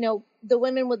panel, the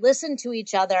women would listen to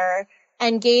each other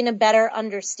and gain a better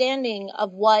understanding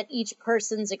of what each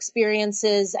person's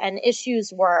experiences and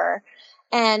issues were.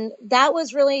 And that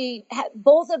was really,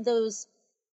 both of those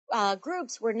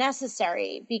groups were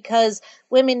necessary because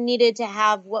women needed to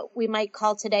have what we might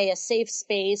call today a safe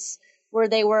space where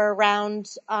they were around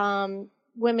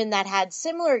women that had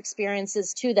similar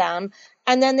experiences to them.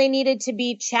 And then they needed to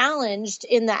be challenged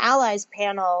in the allies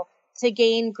panel to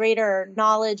gain greater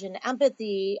knowledge and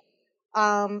empathy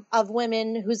of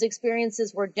women whose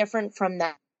experiences were different from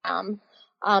them.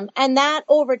 And that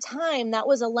over time, that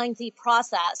was a lengthy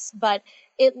process, but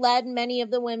it led many of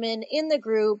the women in the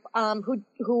group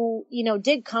who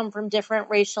did come from different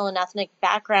racial and ethnic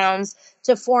backgrounds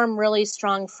to form really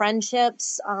strong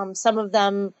friendships. Some of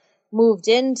them moved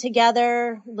in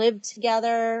together, lived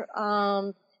together.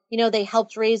 They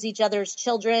helped raise each other's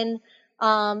children.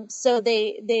 So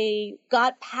they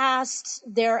got past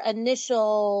their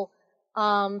initial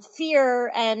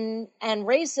fear and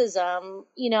racism,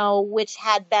 which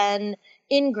had been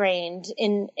ingrained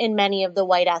in many of the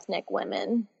white ethnic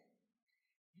women.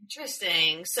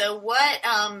 Interesting. So what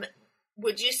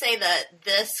would you say that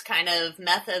this kind of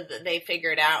method that they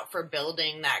figured out for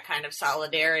building that kind of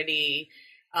solidarity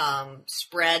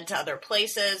spread to other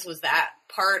places? Was that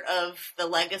part of the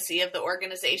legacy of the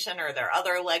organization, or are there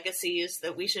other legacies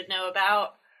that we should know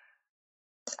about?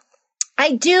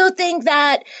 I do think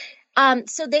that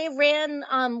so they ran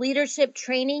leadership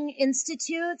training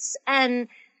institutes, and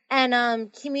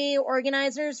community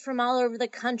organizers from all over the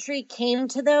country came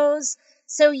to those.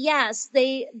 So yes,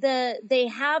 they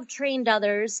have trained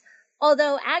others.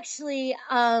 Although actually,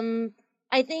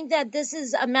 I think that this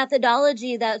is a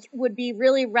methodology that would be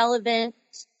really relevant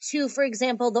to, for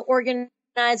example, the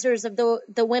organizers of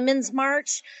the Women's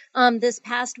March this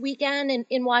past weekend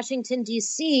in Washington,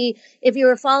 D.C. If you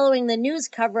were following the news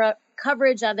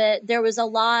coverage of it, there was a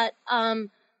lot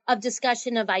of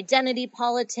discussion of identity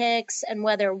politics and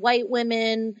whether white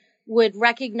women would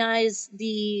recognize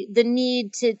the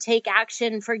need to take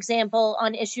action, for example,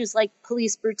 on issues like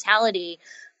police brutality,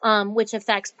 which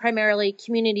affects primarily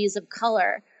communities of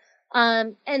color.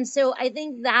 And so I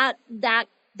think that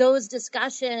those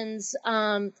discussions,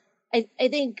 I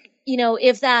think,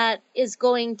 if that is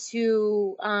going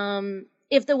to,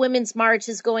 if the Women's March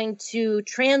is going to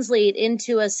translate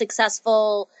into a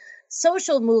successful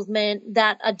social movement,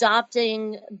 that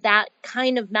adopting that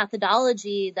kind of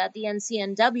methodology that the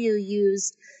NCNW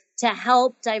used to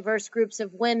help diverse groups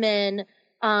of women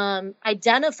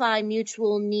identify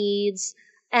mutual needs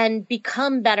and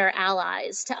become better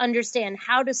allies, to understand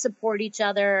how to support each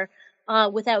other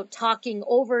without talking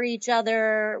over each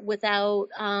other, without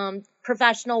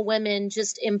professional women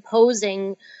just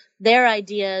imposing their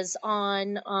ideas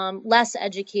on less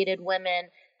educated women.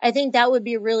 I think that would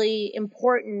be really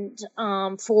important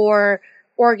for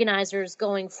organizers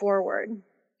going forward.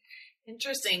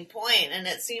 Interesting point. And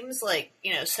it seems like,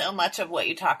 so much of what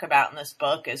you talk about in this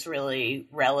book is really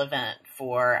relevant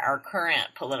for our current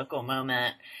political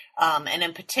moment. And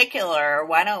in particular,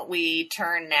 why don't we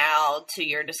turn now to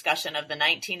your discussion of the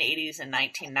 1980s and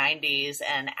 1990s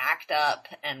and ACT UP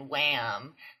and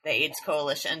WHAM, the AIDS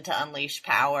Coalition to Unleash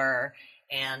Power.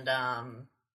 And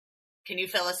can you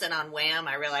fill us in on WHAM?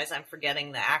 I realize I'm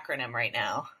forgetting the acronym right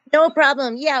now. No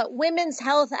problem. Yeah, Women's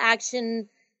Health Action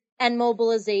and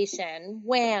Mobilization,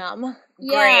 WHAM.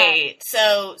 Great.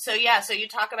 So you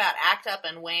talk about ACT UP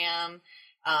and WHAM,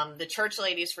 the Church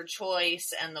Ladies for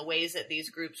Choice, and the ways that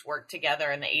these groups worked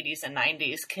together in the 80s and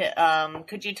 90s.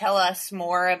 Could you tell us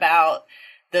more about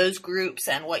those groups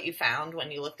and what you found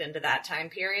when you looked into that time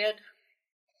period?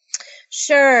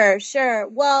 Sure.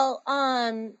 Well,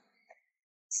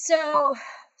 so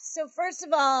first of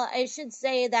all, I should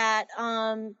say that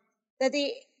that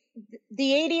the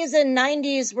 80s and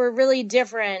 90s were really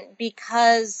different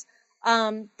because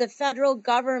the federal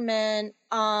government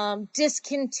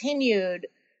discontinued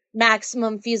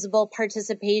maximum feasible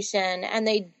participation, and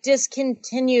they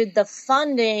discontinued the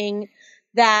funding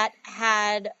that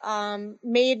had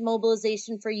made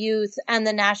Mobilization for Youth and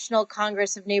the National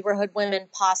Congress of Neighborhood Women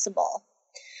possible.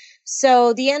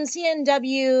 So the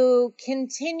NCNW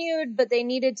continued, but they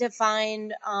needed to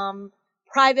find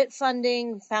private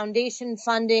funding, foundation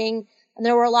funding, and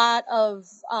there were a lot of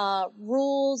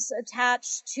rules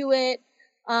attached to it.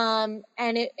 And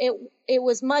it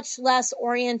was much less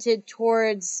oriented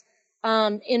towards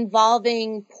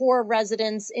involving poor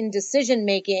residents in decision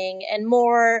making and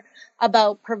more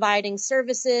about providing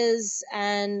services.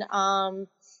 And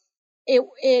it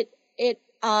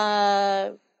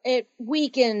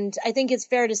weakened. I think it's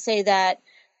fair to say that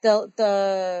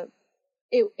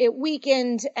it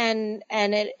weakened and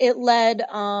it led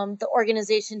the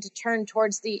organization to turn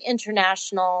towards the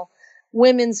international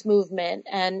women's movement,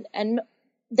 and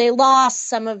they lost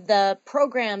some of the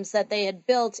programs that they had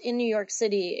built in New York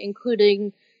City,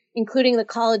 including including the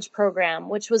college program,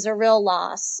 which was a real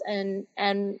loss and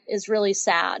is really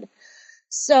sad.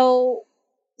 So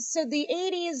the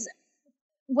 80s,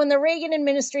 when the Reagan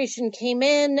administration came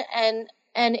in and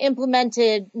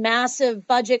implemented massive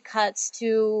budget cuts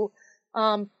to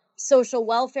social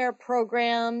welfare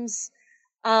programs,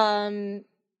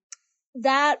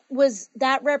 that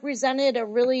represented a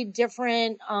really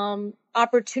different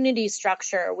opportunity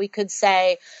structure, we could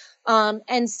say.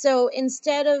 And so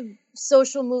instead of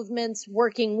social movements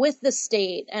working with the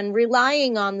state and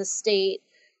relying on the state,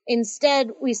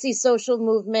 instead we see social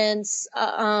movements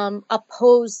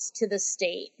opposed to the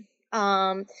state.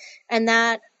 And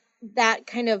that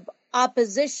kind of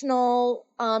oppositional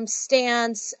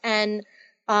stance and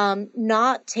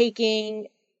not taking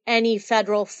any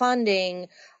federal funding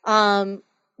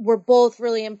were both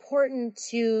really important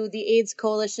to the AIDS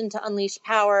Coalition to Unleash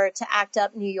Power, to ACT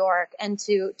UP New York, and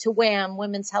to WHAM,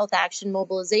 Women's Health Action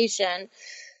Mobilization.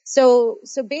 So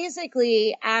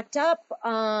basically, ACT UP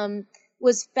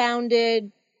was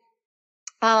founded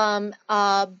by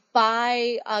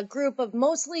a group of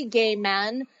mostly gay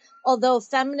men, although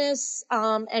feminists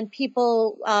and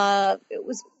people, it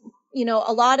was,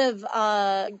 a lot of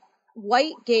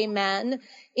white gay men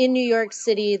in New York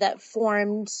City that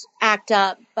formed ACT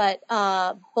UP, but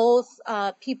both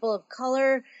people of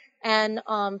color and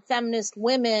feminist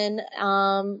women,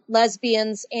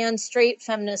 lesbians and straight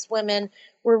feminist women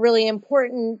were really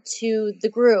important to the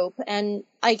group. And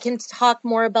I can talk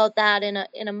more about that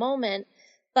in a moment.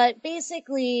 But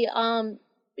basically,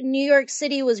 New York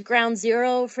City was ground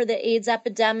zero for the AIDS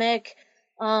epidemic.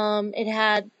 It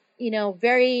had,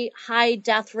 very high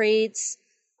death rates.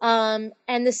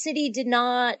 And the city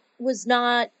was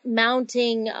not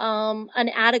mounting an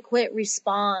adequate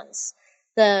response.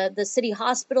 The city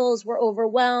hospitals were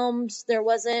overwhelmed. There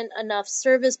wasn't enough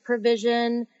service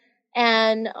provision.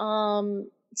 And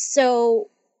so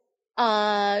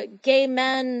gay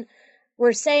men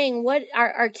were saying, what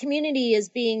our community is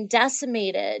being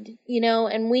decimated,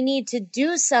 and we need to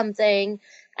do something.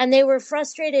 And they were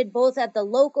frustrated both at the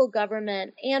local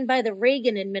government and by the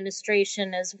Reagan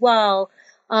administration as well.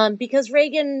 Because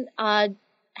Reagan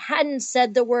hadn't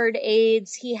said the word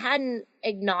AIDS. He hadn't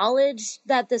acknowledged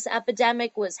that this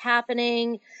epidemic was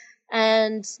happening,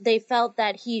 and they felt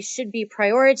that he should be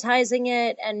prioritizing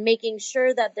it and making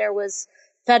sure that there was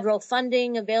federal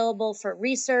funding available for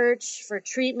research, for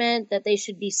treatment, that they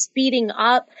should be speeding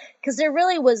up, because there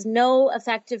really was no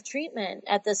effective treatment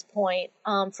at this point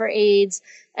for AIDS,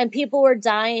 and people were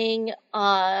dying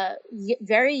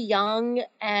very young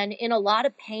and in a lot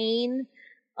of pain.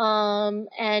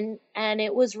 And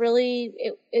it was really,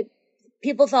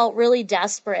 people felt really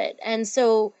desperate. And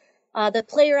so, the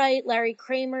playwright Larry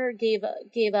Kramer gave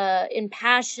a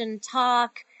impassioned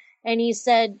talk, and he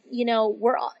said,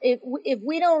 if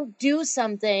we don't do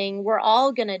something, we're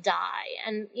all gonna die.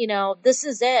 And, this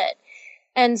is it.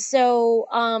 And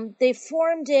so, they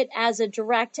formed it as a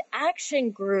direct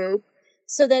action group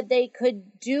so that they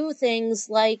could do things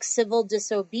like civil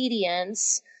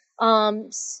disobedience,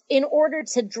 in order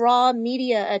to draw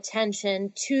media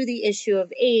attention to the issue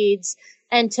of AIDS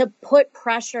and to put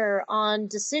pressure on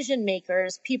decision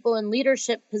makers, people in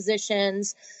leadership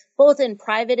positions, both in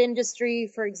private industry,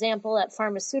 for example, at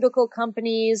pharmaceutical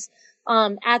companies,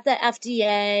 at the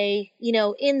FDA,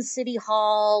 in City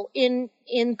Hall, in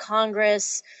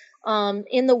Congress,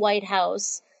 in the White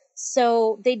House.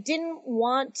 So they didn't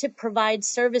want to provide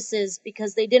services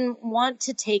because they didn't want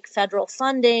to take federal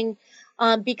funding,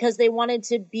 because they wanted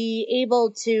to be able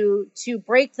to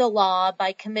break the law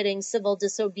by committing civil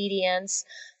disobedience,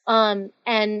 and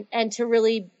to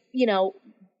really,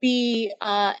 be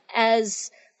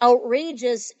as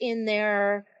outrageous in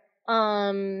their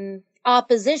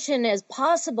opposition as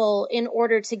possible in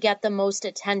order to get the most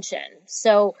attention.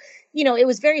 So, it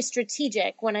was very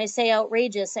strategic. When I say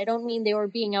outrageous, I don't mean they were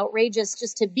being outrageous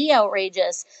just to be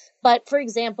outrageous. But for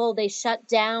example, they shut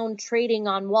down trading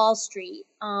on Wall Street,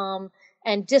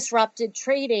 and disrupted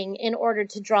trading in order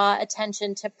to draw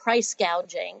attention to price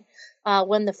gouging,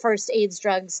 when the first AIDS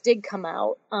drugs did come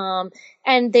out.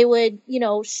 And they would,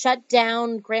 shut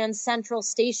down Grand Central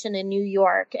Station in New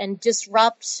York and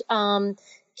disrupt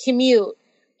commute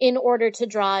in order to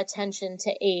draw attention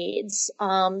to AIDS.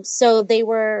 So they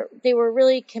were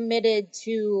really committed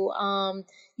to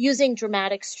using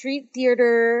dramatic street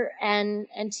theater and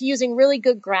to using really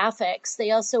good graphics.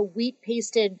 They also wheat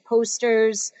pasted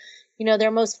posters.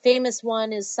 Their most famous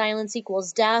one is Silence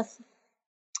Equals Death,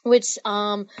 which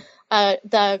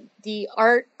the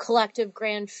art collective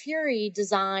Grand Fury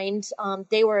designed.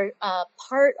 They were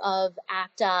part of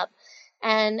ACT UP,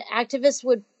 and activists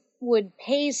would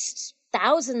paste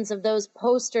thousands of those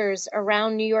posters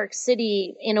around New York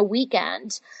City in a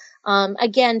weekend.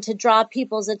 Again, to draw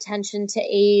people's attention to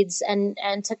AIDS and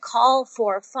to call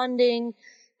for funding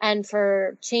and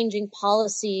for changing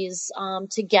policies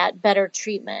to get better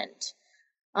treatment.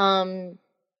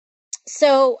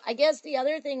 So I guess the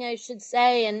other thing I should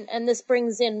say, and this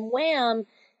brings in Wham,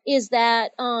 is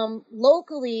that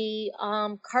locally,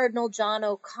 Cardinal John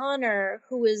O'Connor,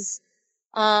 who is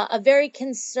a very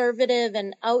conservative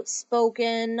and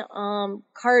outspoken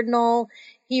cardinal,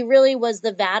 he really was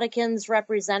the Vatican's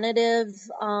representative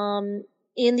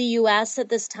in the U.S. at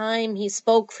this time. He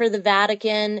spoke for the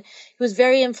Vatican. He was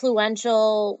very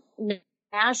influential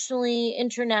nationally,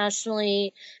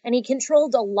 internationally, and he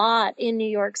controlled a lot in New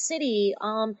York City,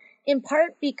 in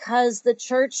part because the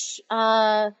church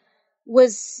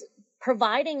was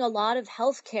providing a lot of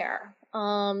health care.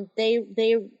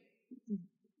 They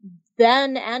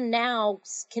then and now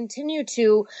continue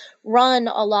to run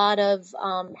a lot of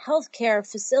healthcare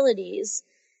facilities.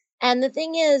 And the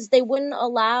thing is, they wouldn't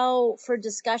allow for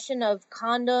discussion of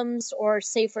condoms or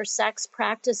safer sex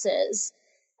practices.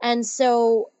 And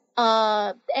so,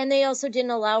 and they also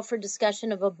didn't allow for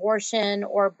discussion of abortion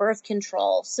or birth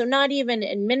control. So not even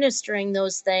administering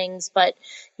those things, but,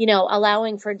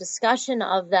 allowing for discussion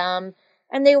of them.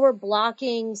 And they were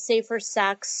blocking safer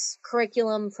sex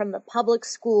curriculum from the public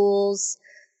schools,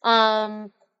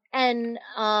 and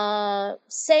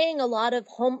saying a lot of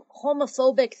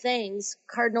homophobic things.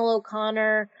 Cardinal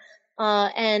O'Connor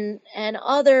and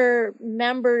other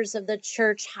members of the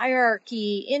church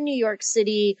hierarchy in New York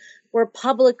City were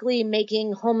publicly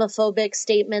making homophobic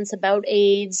statements about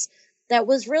AIDS that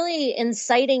was really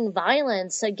inciting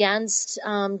violence against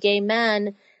gay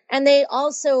men. And they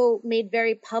also made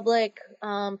very public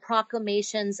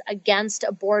proclamations against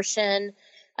abortion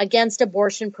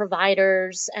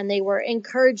providers, and they were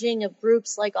encouraging of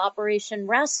groups like Operation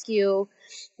Rescue,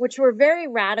 which were very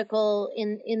radical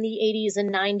in the 80s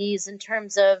and 90s in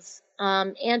terms of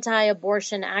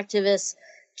anti-abortion activists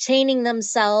chaining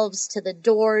themselves to the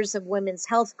doors of women's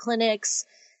health clinics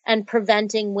and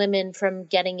preventing women from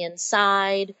getting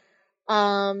inside.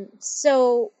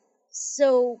 So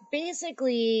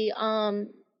basically,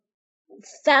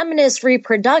 feminist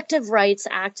reproductive rights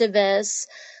activists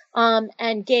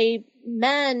and gay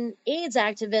men AIDS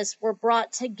activists were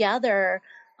brought together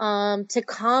to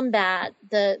combat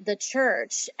the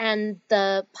church and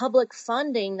the public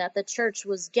funding that the church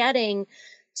was getting.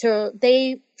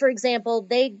 For example,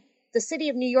 the city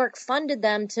of New York funded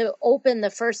them to open the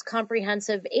first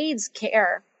comprehensive AIDS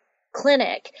care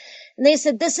clinic. And they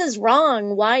said, this is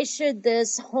wrong. Why should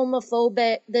this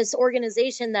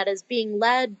organization that is being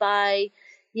led by,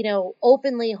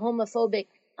 openly homophobic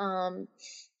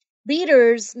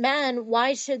leaders, men,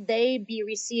 why should they be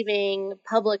receiving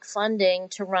public funding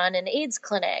to run an AIDS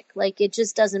clinic? Like, it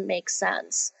just doesn't make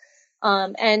sense.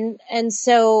 And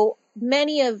so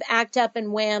many of ACT UP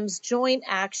and Wham's joint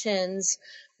actions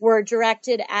were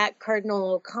directed at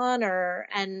Cardinal O'Connor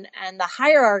and the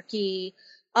hierarchy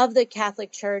of the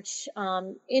Catholic Church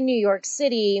in New York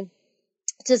City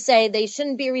to say they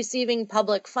shouldn't be receiving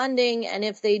public funding, and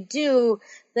if they do,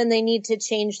 then they need to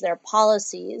change their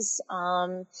policies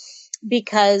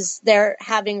because they're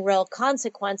having real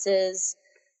consequences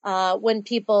when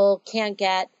people can't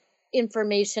get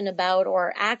information about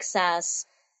or access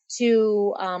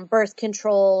to birth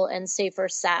control and safer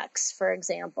sex, for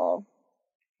example.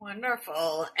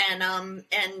 Wonderful.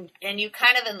 And you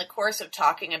kind of, in the course of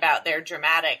talking about their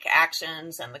dramatic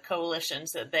actions and the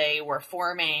coalitions that they were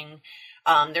forming,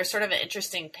 there's sort of an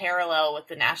interesting parallel with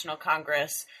the National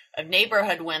Congress of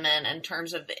Neighborhood Women in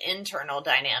terms of the internal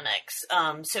dynamics.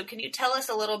 So can you tell us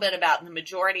a little bit about the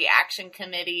Majority Action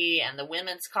Committee and the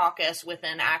Women's Caucus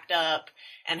within ACT UP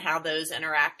and how those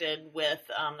interacted with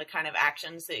the kind of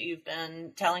actions that you've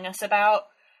been telling us about?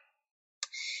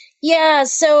 Yeah,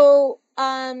 so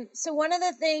one of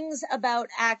the things about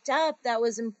ACT UP that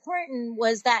was important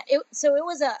was that it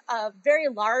was a very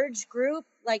large group,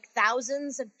 like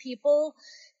thousands of people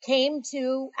came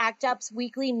to ACT UP's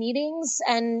weekly meetings,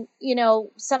 and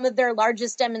some of their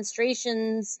largest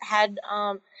demonstrations had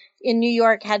in New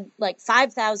York had like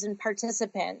 5,000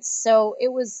 participants. So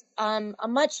it was a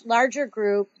much larger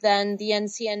group than the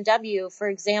NCNW, for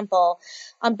example,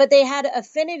 but they had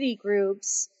affinity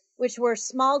groups, which were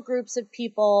small groups of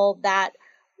people that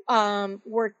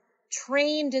were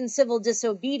trained in civil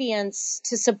disobedience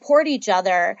to support each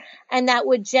other, and that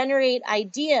would generate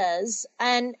ideas.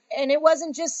 And it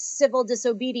wasn't just civil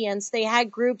disobedience. They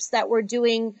had groups that were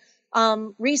doing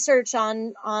research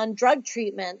on drug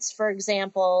treatments, for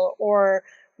example, or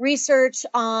research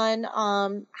on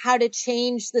how to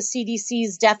change the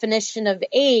CDC's definition of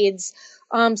AIDS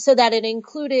so that it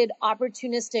included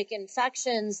opportunistic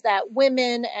infections that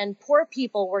women and poor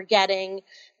people were getting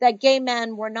that gay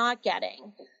men were not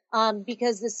getting.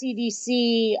 Because the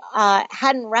CDC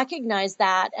hadn't recognized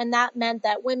that, and that meant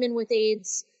that women with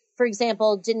AIDS, for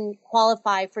example, didn't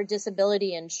qualify for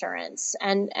disability insurance,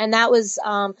 and that was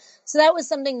so that was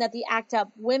something that the ACT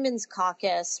UP Women's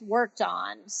Caucus worked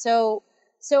on. So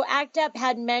ACT UP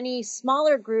had many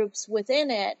smaller groups within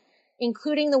it,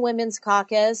 including the Women's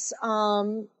Caucus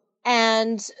and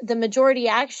the Majority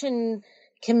Action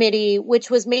Committee, which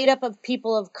was made up of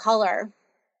people of color,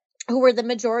 who were the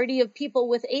majority of people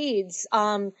with AIDS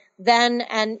then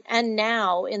and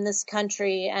now in this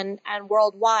country and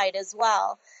worldwide as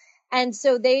well. And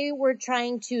so they were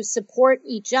trying to support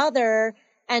each other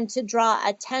and to draw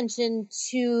attention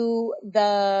to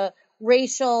the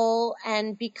racial,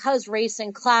 and because race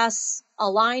and class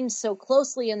align so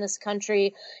closely in this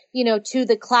country, to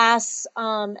the class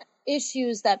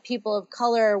issues that people of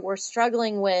color were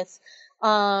struggling with,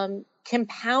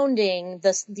 compounding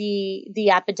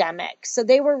the epidemic. So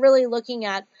they were really looking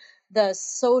at the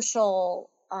social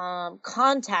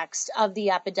context of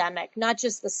the epidemic, not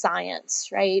just the science,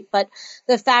 right? But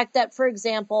the fact that, for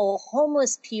example,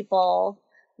 homeless people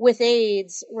with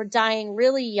AIDS were dying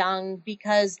really young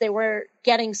because they were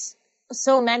getting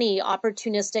so many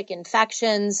opportunistic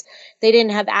infections. They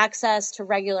didn't have access to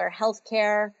regular health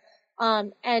care.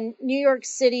 And New York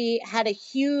City had a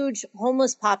huge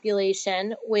homeless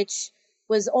population, which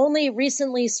was only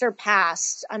recently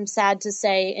surpassed, I'm sad to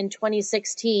say, in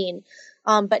 2016.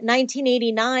 But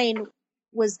 1989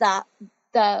 was the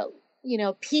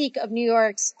peak of New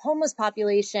York's homeless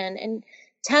population, and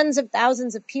tens of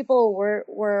thousands of people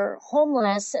were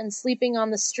homeless and sleeping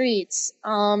on the streets.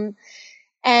 And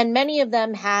many of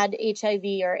them had HIV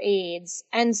or AIDS.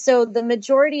 And so the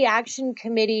Majority Action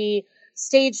Committee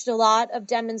staged a lot of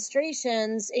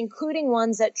demonstrations, including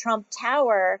ones at Trump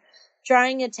Tower,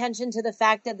 drawing attention to the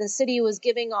fact that the city was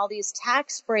giving all these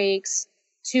tax breaks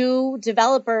to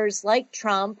developers like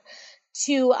Trump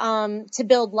to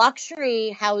build luxury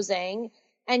housing,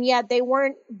 and yet they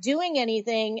weren't doing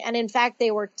anything. And in fact, they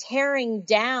were tearing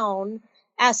down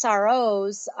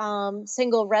SROs,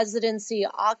 single residency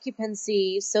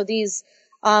occupancy. So these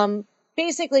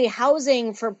basically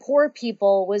housing for poor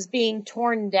people was being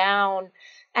torn down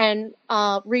and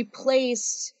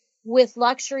replaced with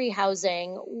luxury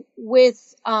housing,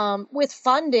 with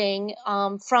funding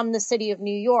from the city of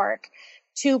New York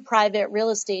to private real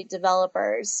estate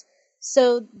developers.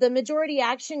 So the Majority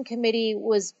Action Committee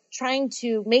was trying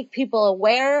to make people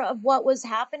aware of what was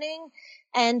happening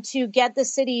and to get the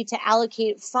city to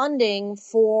allocate funding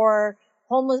for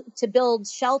to build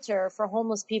shelter for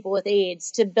homeless people with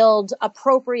AIDS, to build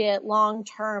appropriate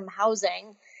long-term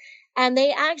housing. And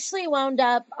they actually wound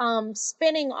up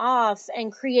spinning off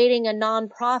and creating a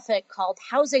nonprofit called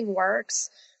Housing Works,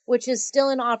 which is still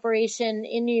in operation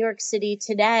in New York City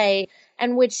today,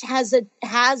 and which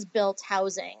has built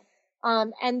housing.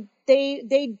 And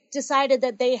they decided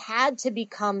that they had to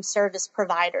become service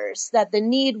providers, that the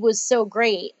need was so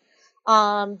great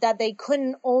that they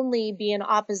couldn't only be an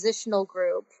oppositional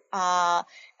group.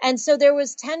 And so there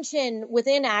was tension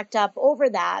within ACT UP over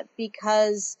that,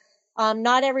 because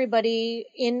not everybody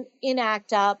in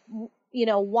ACT UP,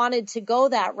 wanted to go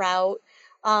that route,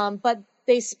 but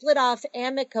they split off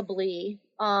amicably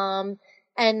and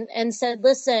said,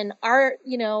 listen,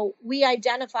 we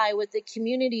identify with the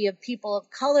community of people of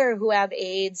color who have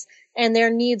AIDS, and their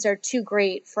needs are too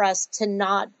great for us to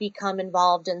not become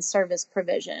involved in service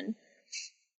provision.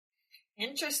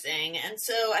 Interesting. And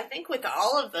so I think with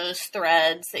all of those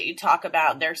threads that you talk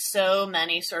about, there's so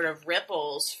many sort of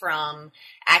ripples from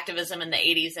activism in the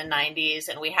 80s and 90s,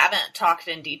 and we haven't talked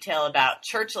in detail about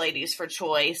Church Ladies for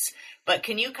Choice, but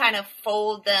can you kind of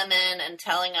fold them in and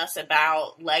telling us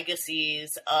about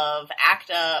legacies of ACT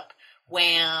UP,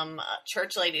 WHAM,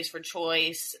 Church Ladies for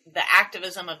Choice, the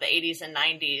activism of the 80s and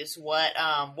 90s? What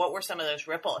were some of those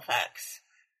ripple effects?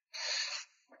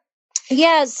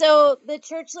 Yeah, so the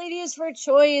Church Ladies for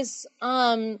Choice,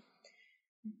 so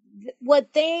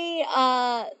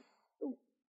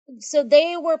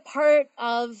they were part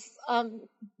of,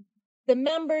 the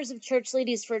members of Church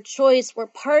Ladies for Choice were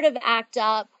part of ACT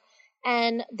UP,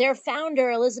 and their founder,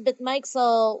 Elizabeth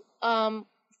Meixel,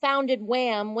 founded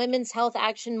WHAM, Women's Health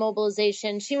Action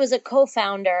Mobilization. She was a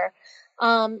co-founder,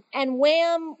 and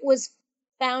WHAM was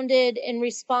founded in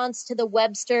response to the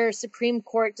Webster Supreme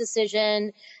Court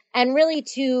decision, and really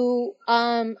to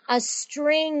a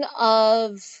string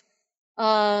of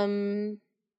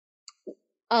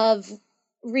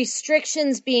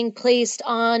restrictions being placed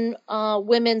on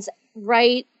women's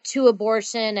right to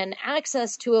abortion and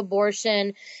access to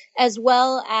abortion, as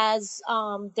well as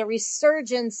the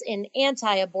resurgence in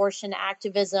anti-abortion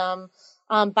activism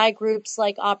by groups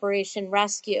like Operation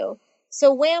Rescue.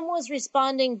 So WHAM was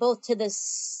responding both to the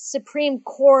Supreme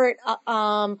Court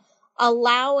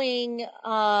allowing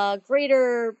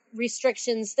greater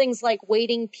restrictions, things like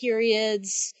waiting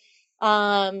periods,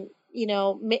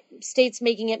 states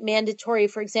making it mandatory,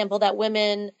 for example, that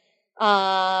women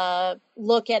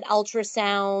look at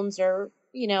ultrasounds, or,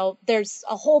 there's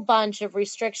a whole bunch of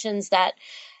restrictions that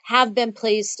have been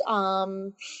placed.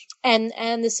 And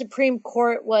the Supreme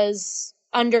Court was,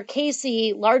 under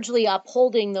Casey, largely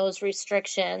upholding those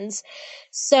restrictions.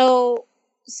 So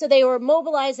they were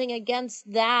mobilizing against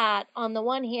that on the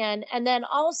one hand. And then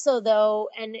also, though,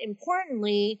 and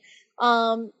importantly,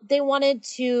 they wanted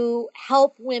to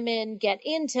help women get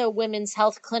into women's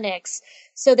health clinics.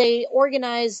 So they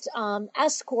organized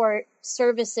escort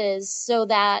services so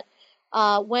that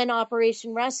when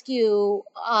Operation Rescue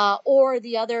or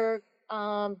the other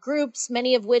groups,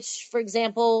 many of which, for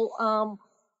example,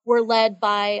 were led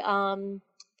by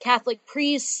Catholic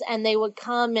priests, and they would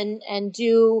come and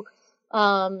do,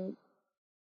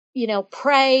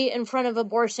 pray in front of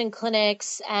abortion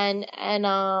clinics and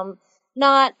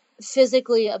not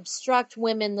physically obstruct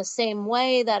women the same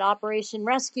way that Operation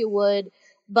Rescue would,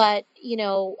 but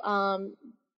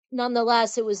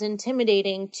nonetheless, it was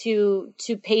intimidating to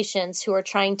patients who are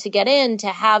trying to get in to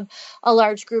have a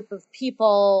large group of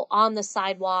people on the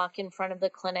sidewalk in front of the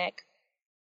clinic.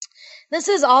 This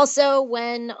is also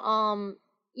when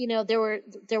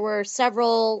there were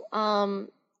several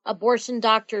abortion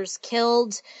doctors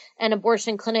killed, and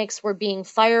abortion clinics were being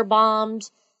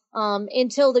firebombed.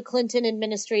 Until the Clinton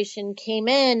administration came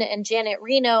in and Janet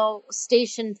Reno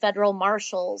stationed federal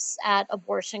marshals at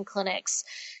abortion clinics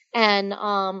and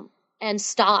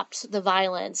stopped the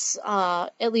violence,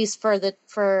 at least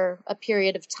for a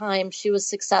period of time. She was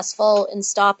successful in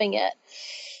stopping it.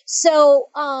 So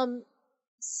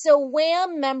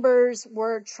WHAM members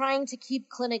were trying to keep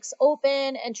clinics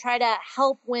open and try to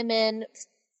help women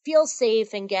feel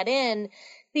safe and get in,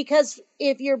 because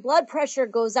if your blood pressure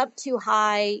goes up too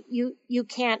high, you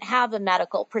can't have a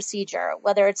medical procedure,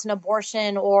 whether it's an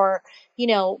abortion or,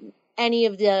 any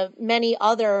of the many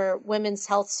other women's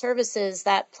health services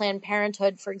that Planned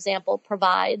Parenthood, for example,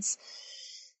 provides.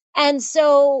 And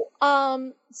so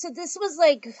this was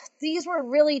these were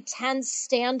really tense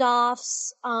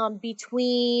standoffs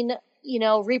between,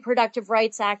 reproductive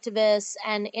rights activists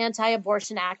and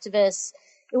anti-abortion activists.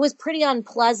 It was pretty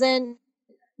unpleasant.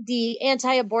 The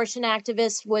anti-abortion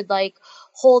activists would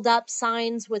hold up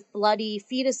signs with bloody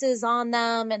fetuses on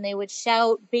them, and they would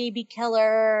shout "baby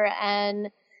killer"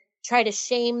 and try to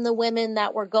shame the women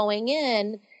that were going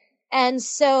in. And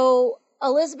so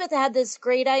Elizabeth had this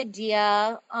great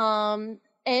idea,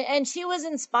 and she was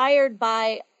inspired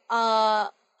by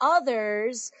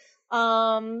others,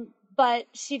 but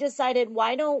she decided,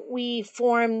 why don't we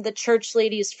form the Church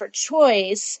Ladies for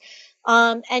Choice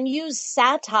and use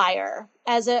satire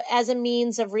as a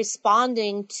means of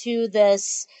responding to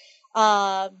this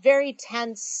very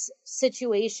tense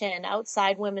situation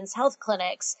outside women's health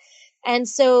clinics. And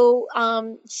so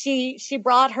she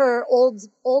brought her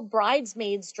old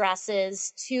bridesmaids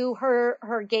dresses to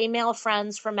her gay male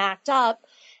friends from ACT UP,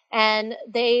 and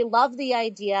they loved the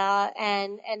idea.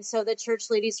 And so the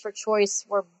Church Ladies for Choice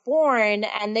were born,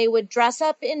 and they would dress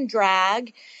up in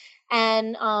drag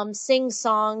and sing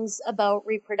songs about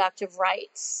reproductive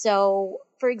rights. So,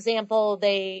 for example,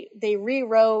 they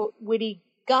rewrote Woody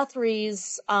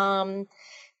Guthrie's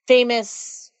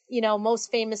famous,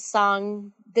 most famous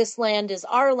song, "This Land Is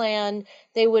Our Land."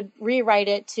 They would rewrite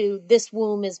it to "This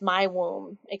Womb Is My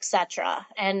Womb," etc.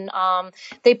 And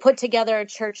they put together a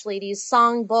Church Ladies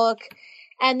songbook,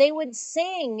 and they would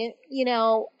sing,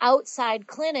 outside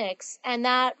clinics, and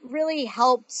that really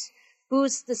helped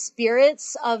boost the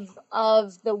spirits of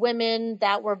the women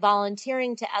that were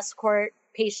volunteering to escort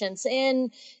patients in.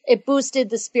 It boosted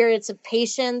the spirits of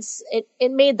patients.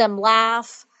 It made them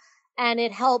laugh, and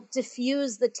it helped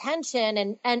diffuse the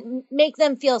tension and make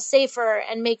them feel safer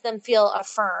and make them feel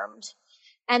affirmed.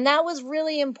 And that was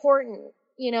really important,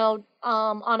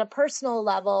 on a personal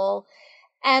level.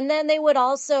 And then they would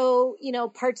also,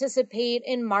 participate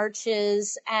in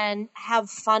marches and have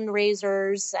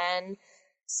fundraisers. And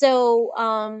so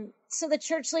the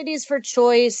Church Ladies for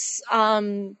Choice,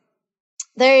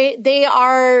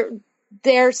 they're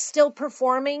still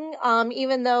performing,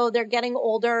 even though they're getting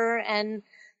older, and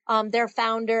their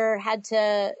founder had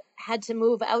to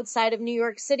move outside of New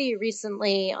York City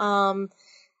recently.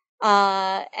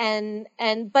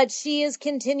 But she is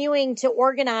continuing to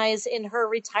organize in her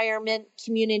retirement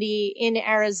community in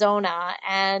Arizona.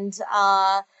 And,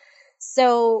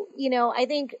 so, I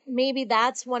think maybe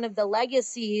that's one of the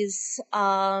legacies,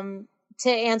 to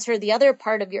answer the other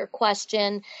part of your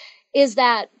question, is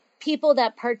that people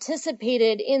that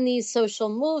participated in these social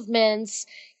movements,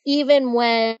 even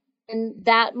when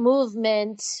that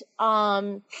movement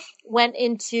went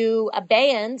into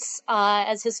abeyance,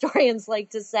 as historians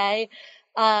like to say,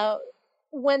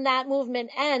 when that movement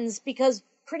ends, because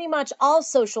pretty much all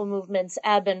social movements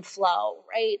ebb and flow,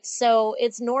 right? So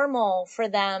it's normal for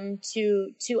them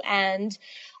to end.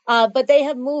 But they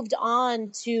have moved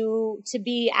on to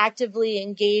be actively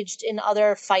engaged in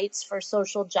other fights for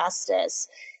social justice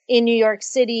in New York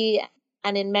City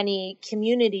and in many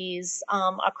communities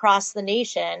across the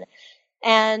nation.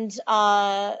 And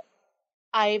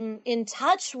I'm in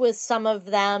touch with some of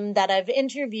them that I've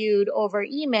interviewed over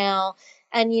email.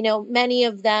 And, many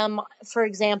of them, for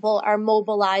example, are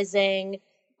mobilizing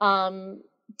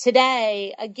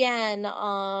today, again,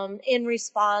 in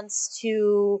response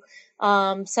to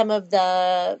some of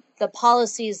the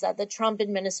policies that the Trump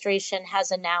administration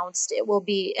has announced it will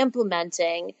be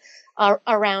implementing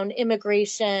around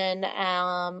immigration,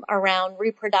 around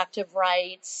reproductive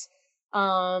rights,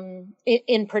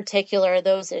 in particular,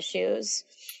 those issues.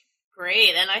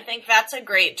 Great. And I think that's a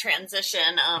great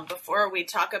transition. Before we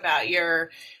talk about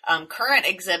your current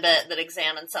exhibit that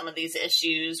examines some of these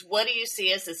issues, what do you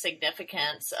see as the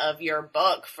significance of your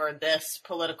book for this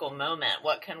political moment?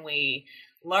 What can we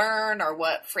learn, or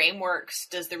what frameworks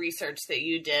does the research that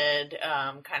you did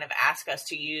kind of ask us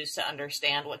to use to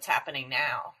understand what's happening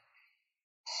now?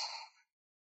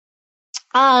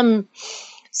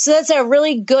 So that's a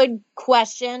really good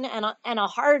question and a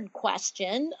hard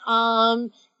question.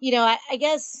 I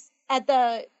guess at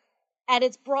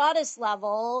its broadest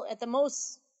level, at the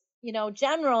most,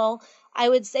 general, I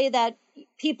would say that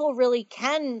people really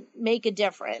can make a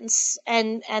difference,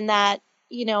 and that,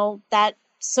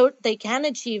 so they can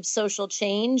achieve social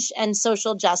change and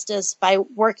social justice by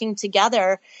working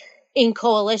together in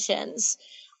coalitions,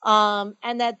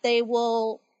 and that they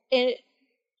will,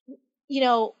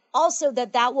 also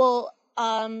that will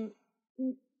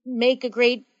make a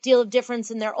great deal of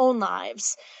difference in their own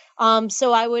lives.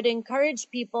 So I would encourage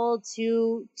people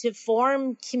to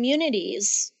form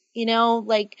communities,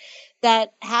 like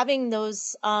that, having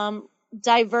those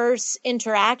diverse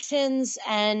interactions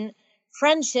and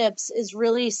friendships is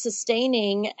really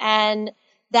sustaining, and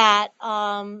that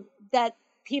that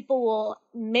people will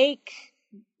make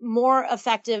more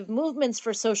effective movements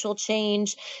for social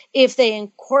change if they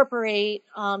incorporate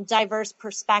diverse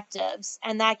perspectives.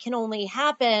 And that can only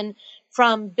happen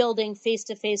from building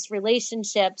face-to-face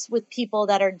relationships with people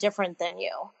that are different than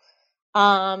you.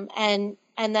 And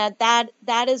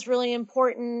that is really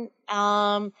important.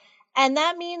 And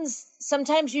that means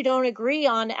sometimes you don't agree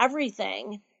on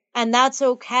everything, and that's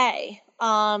okay.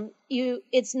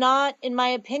 It's not, in my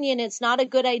opinion, it's not a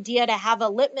good idea to have a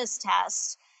litmus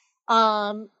test.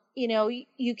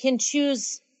 You can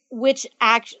choose which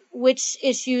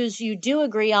issues you do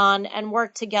agree on and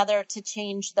work together to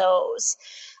change those.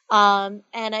 And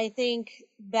I think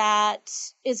that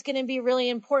is going to be really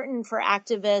important for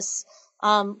activists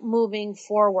moving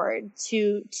forward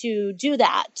to do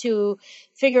that, to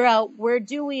figure out where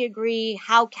do we agree,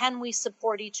 how can we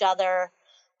support each other,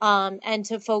 and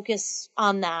to focus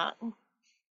on that.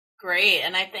 Great.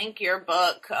 And I think your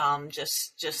book,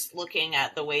 just looking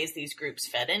at the ways these groups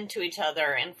fed into each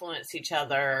other, influence each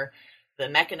other, the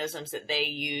mechanisms that they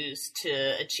use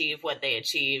to achieve what they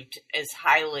achieved, is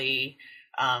highly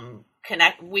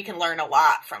we can learn a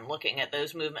lot from looking at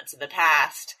those movements of the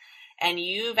past. And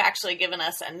you've actually given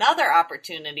us another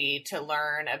opportunity to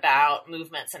learn about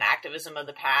movements and activism of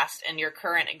the past in your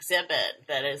current exhibit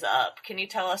that is up. Can you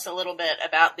tell us a little bit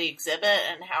about the exhibit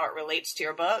and how it relates to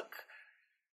your book?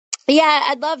 Yeah,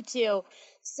 I'd love to.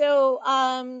 So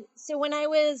when I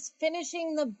was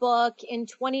finishing the book in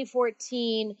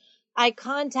 2014, I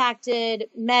contacted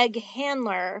Meg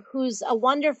Handler, who's a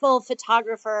wonderful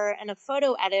photographer and a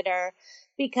photo editor,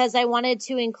 because I wanted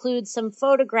to include some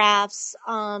photographs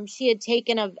she had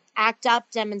taken of ACT UP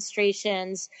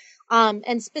demonstrations,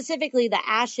 and specifically the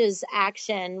Ashes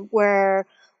Action, where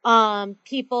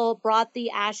people brought the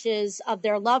ashes of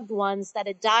their loved ones that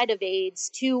had died of AIDS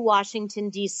to Washington,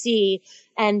 D.C.,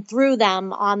 and threw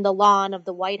them on the lawn of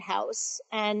the White House.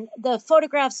 And the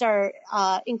photographs are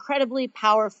incredibly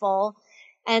powerful.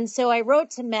 And so I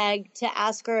wrote to Meg to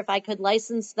ask her if I could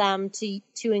license them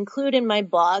to include in my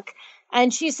book.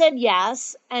 And she said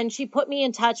yes. And she put me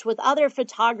in touch with other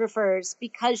photographers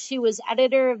because she was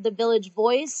editor of the Village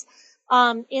Voice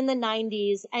in the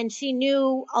 90s. And she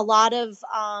knew a lot of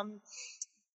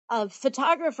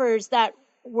photographers that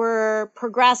were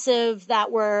progressive,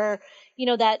 that were,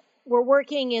 that were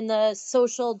working in the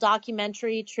social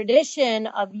documentary tradition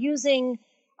of using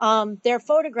their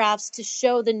photographs to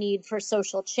show the need for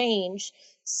social change.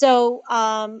 So,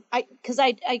 because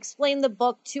I explained the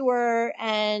book to her,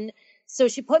 and so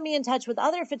she put me in touch with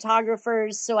other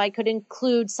photographers so I could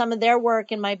include some of their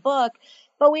work in my book.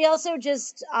 But we also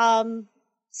just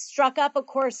struck up a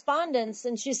correspondence,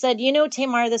 and she said,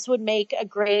 Tamar, this would make a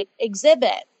great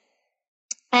exhibit.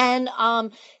 And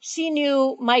she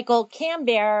knew Michael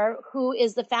Camber, who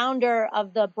is the founder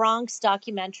of the Bronx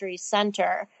Documentary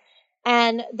Center.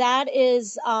 And that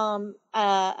is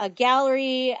a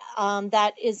gallery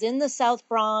that is in the South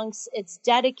Bronx. It's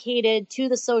dedicated to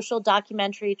the social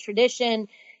documentary tradition,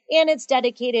 and it's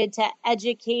dedicated to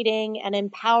educating and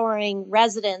empowering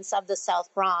residents of the South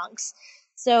Bronx.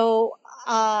 So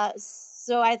I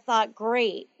thought,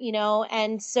 great,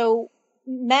 and so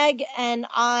Meg and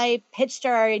I pitched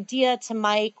our idea to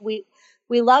Mike. We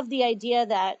loved the idea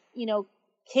that,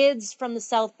 kids from the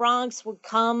South Bronx would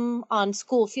come on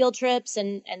school field trips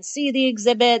and see the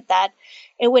exhibit, that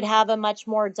it would have a much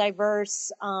more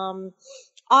diverse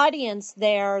audience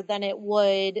there than it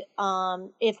would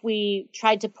if we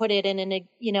tried to put it in a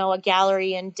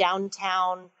gallery in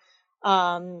downtown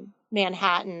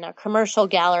Manhattan, a commercial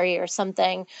gallery or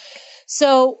something.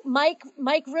 So Mike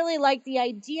really liked the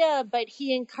idea, but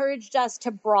he encouraged us to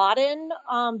broaden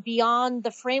beyond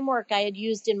the framework I had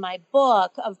used in my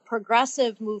book of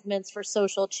progressive movements for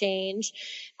social change.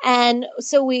 And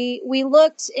so we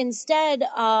looked instead,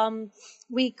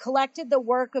 we collected the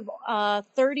work of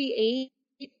 38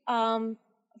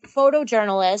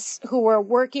 photojournalists who were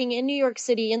working in New York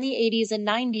City in the 80s and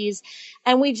 90s.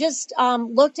 And we just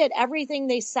looked at everything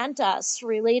they sent us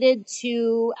related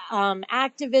to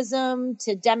activism,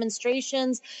 to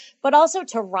demonstrations, but also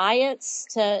to riots,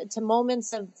 to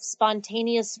moments of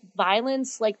spontaneous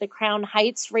violence like the Crown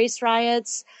Heights race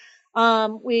riots.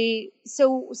 So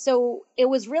it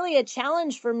was really a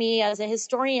challenge for me as a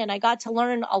historian. I got to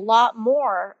learn a lot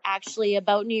more actually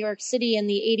about New York City in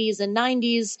the 80s and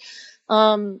 90s.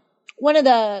 One of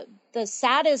the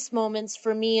saddest moments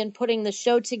for me in putting the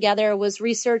show together was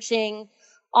researching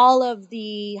all of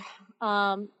the,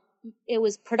 it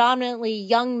was predominantly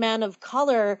young men of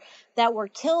color that were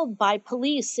killed by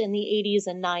police in the 80s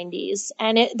and 90s.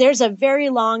 And there's a very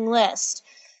long list.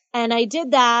 And I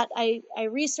did that. I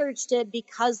researched it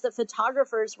because the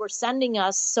photographers were sending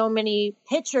us so many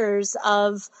pictures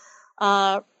of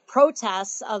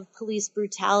protests of police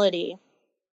brutality.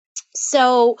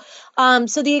 So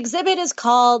the exhibit is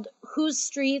called Whose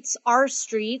Streets Are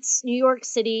Streets, New York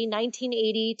City,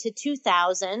 1980 to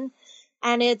 2000.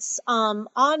 And it's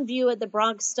on view at the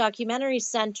Bronx Documentary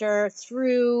Center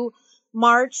through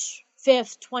March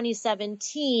 5th,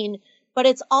 2017. But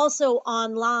it's also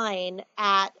online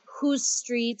at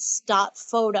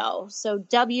whosestreets.photo. So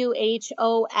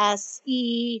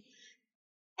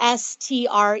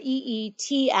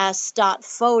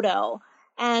WHOSESTREETS.photo.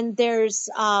 And there's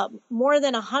more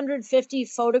than 150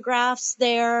 photographs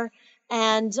there,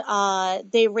 and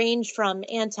they range from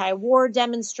anti-war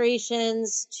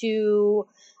demonstrations to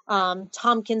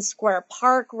Tompkins Square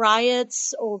Park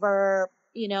riots over,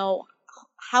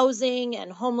 housing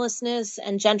and homelessness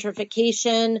and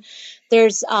gentrification.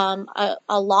 There's a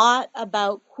lot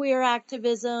about queer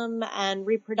activism and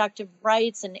reproductive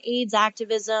rights and AIDS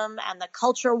activism and the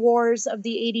culture wars of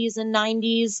the 80s and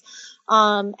 90s,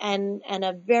 and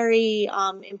a very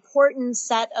important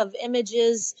set of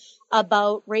images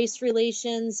about race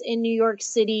relations in New York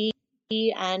City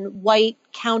and white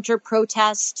counter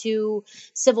protests to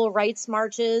civil rights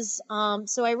marches.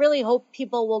 So I really hope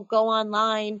people will go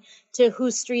online to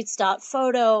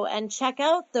whosestreets.photo and check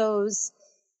out those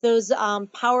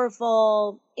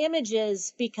powerful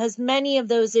images, because many of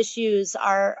those issues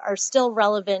are still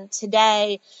relevant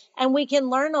today. And we can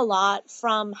learn a lot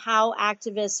from how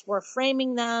activists were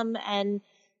framing them and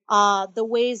the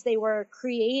ways they were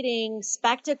creating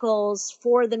spectacles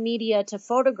for the media to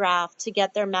photograph to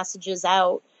get their messages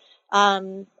out.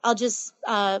 I'll just,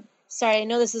 sorry, I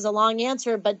know this is a long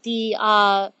answer, but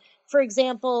for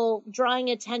example, drawing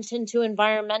attention to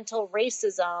environmental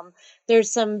racism,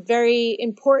 there's some very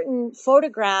important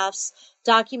photographs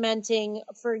documenting,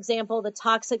 for example, the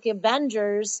Toxic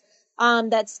Avengers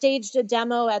that staged a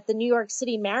demo at the New York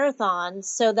City Marathon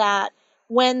so that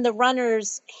when the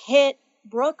runners hit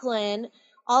Brooklyn,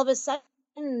 all of a sudden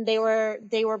they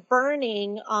were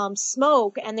burning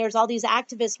smoke, and there's all these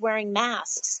activists wearing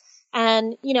masks,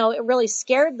 and it really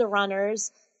scared the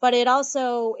runners. But it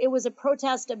was a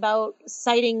protest about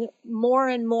citing more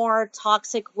and more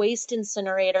toxic waste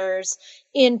incinerators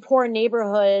in poor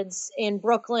neighborhoods in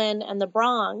Brooklyn and the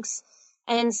Bronx,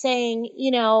 and saying,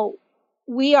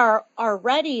 we are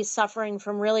already suffering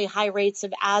from really high rates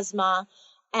of asthma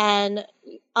and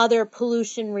other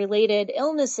pollution-related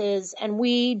illnesses, and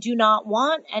we do not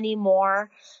want any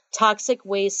more toxic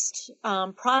waste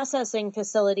processing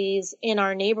facilities in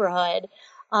our neighborhood.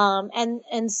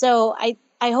 And so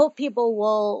I hope people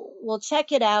will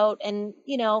check it out, and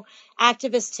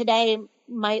activists today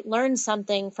might learn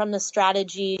something from the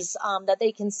strategies that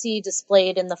they can see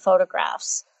displayed in the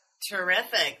photographs.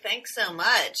 Terrific. Thanks so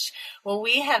much. Well,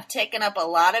 we have taken up a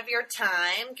lot of your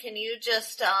time. Can you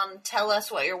just tell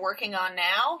us what you're working on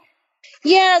now?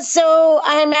 Yeah, so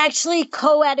I'm actually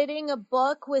co-editing a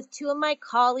book with two of my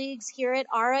colleagues here at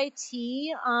RIT,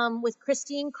 with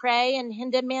Christine Cray and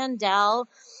Hinda Mandel.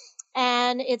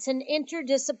 And it's an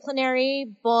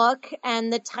interdisciplinary book,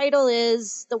 and the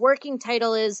working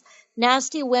title is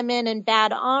Nasty Women and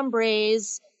Bad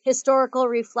Hombres, Historical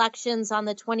Reflections on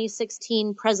the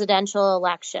 2016 Presidential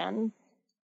Election.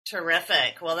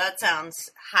 Terrific. Well, that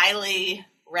sounds highly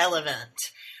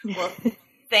relevant. Well,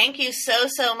 thank you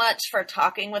so much for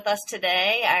talking with us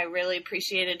today. I really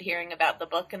appreciated hearing about the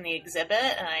book and the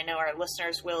exhibit, and I know our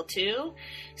listeners will too.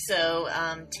 So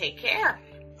take care.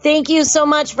 Thank you so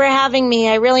much for having me.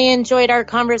 I really enjoyed our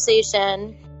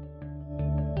conversation.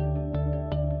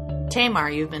 Tamar,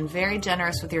 you've been very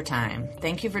generous with your time.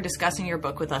 Thank you for discussing your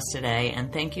book with us today,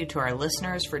 and thank you to our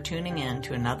listeners for tuning in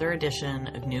to another edition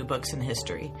of New Books in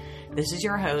History. This is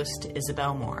your host,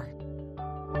 Isabel Moore.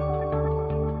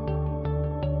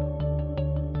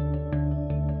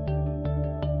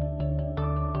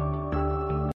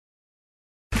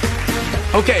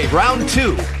 Okay, round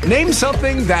two. Name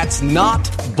something that's not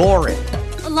boring.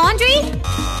 A laundry?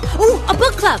 Ooh, a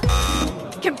book club.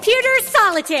 Computer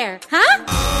solitaire, huh?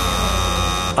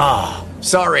 Ah,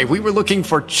 sorry, we were looking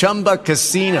for Chumba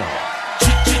Casino.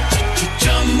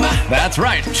 That's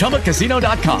right,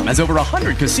 ChumbaCasino.com has over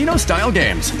 100 casino-style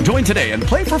games. Join today and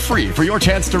play for free for your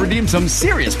chance to redeem some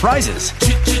serious prizes.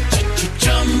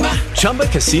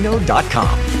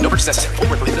 ChumbaCasino.com. No purchase necessary. Void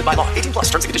where prohibited by law. 18+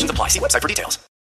 terms and conditions apply. See website for details.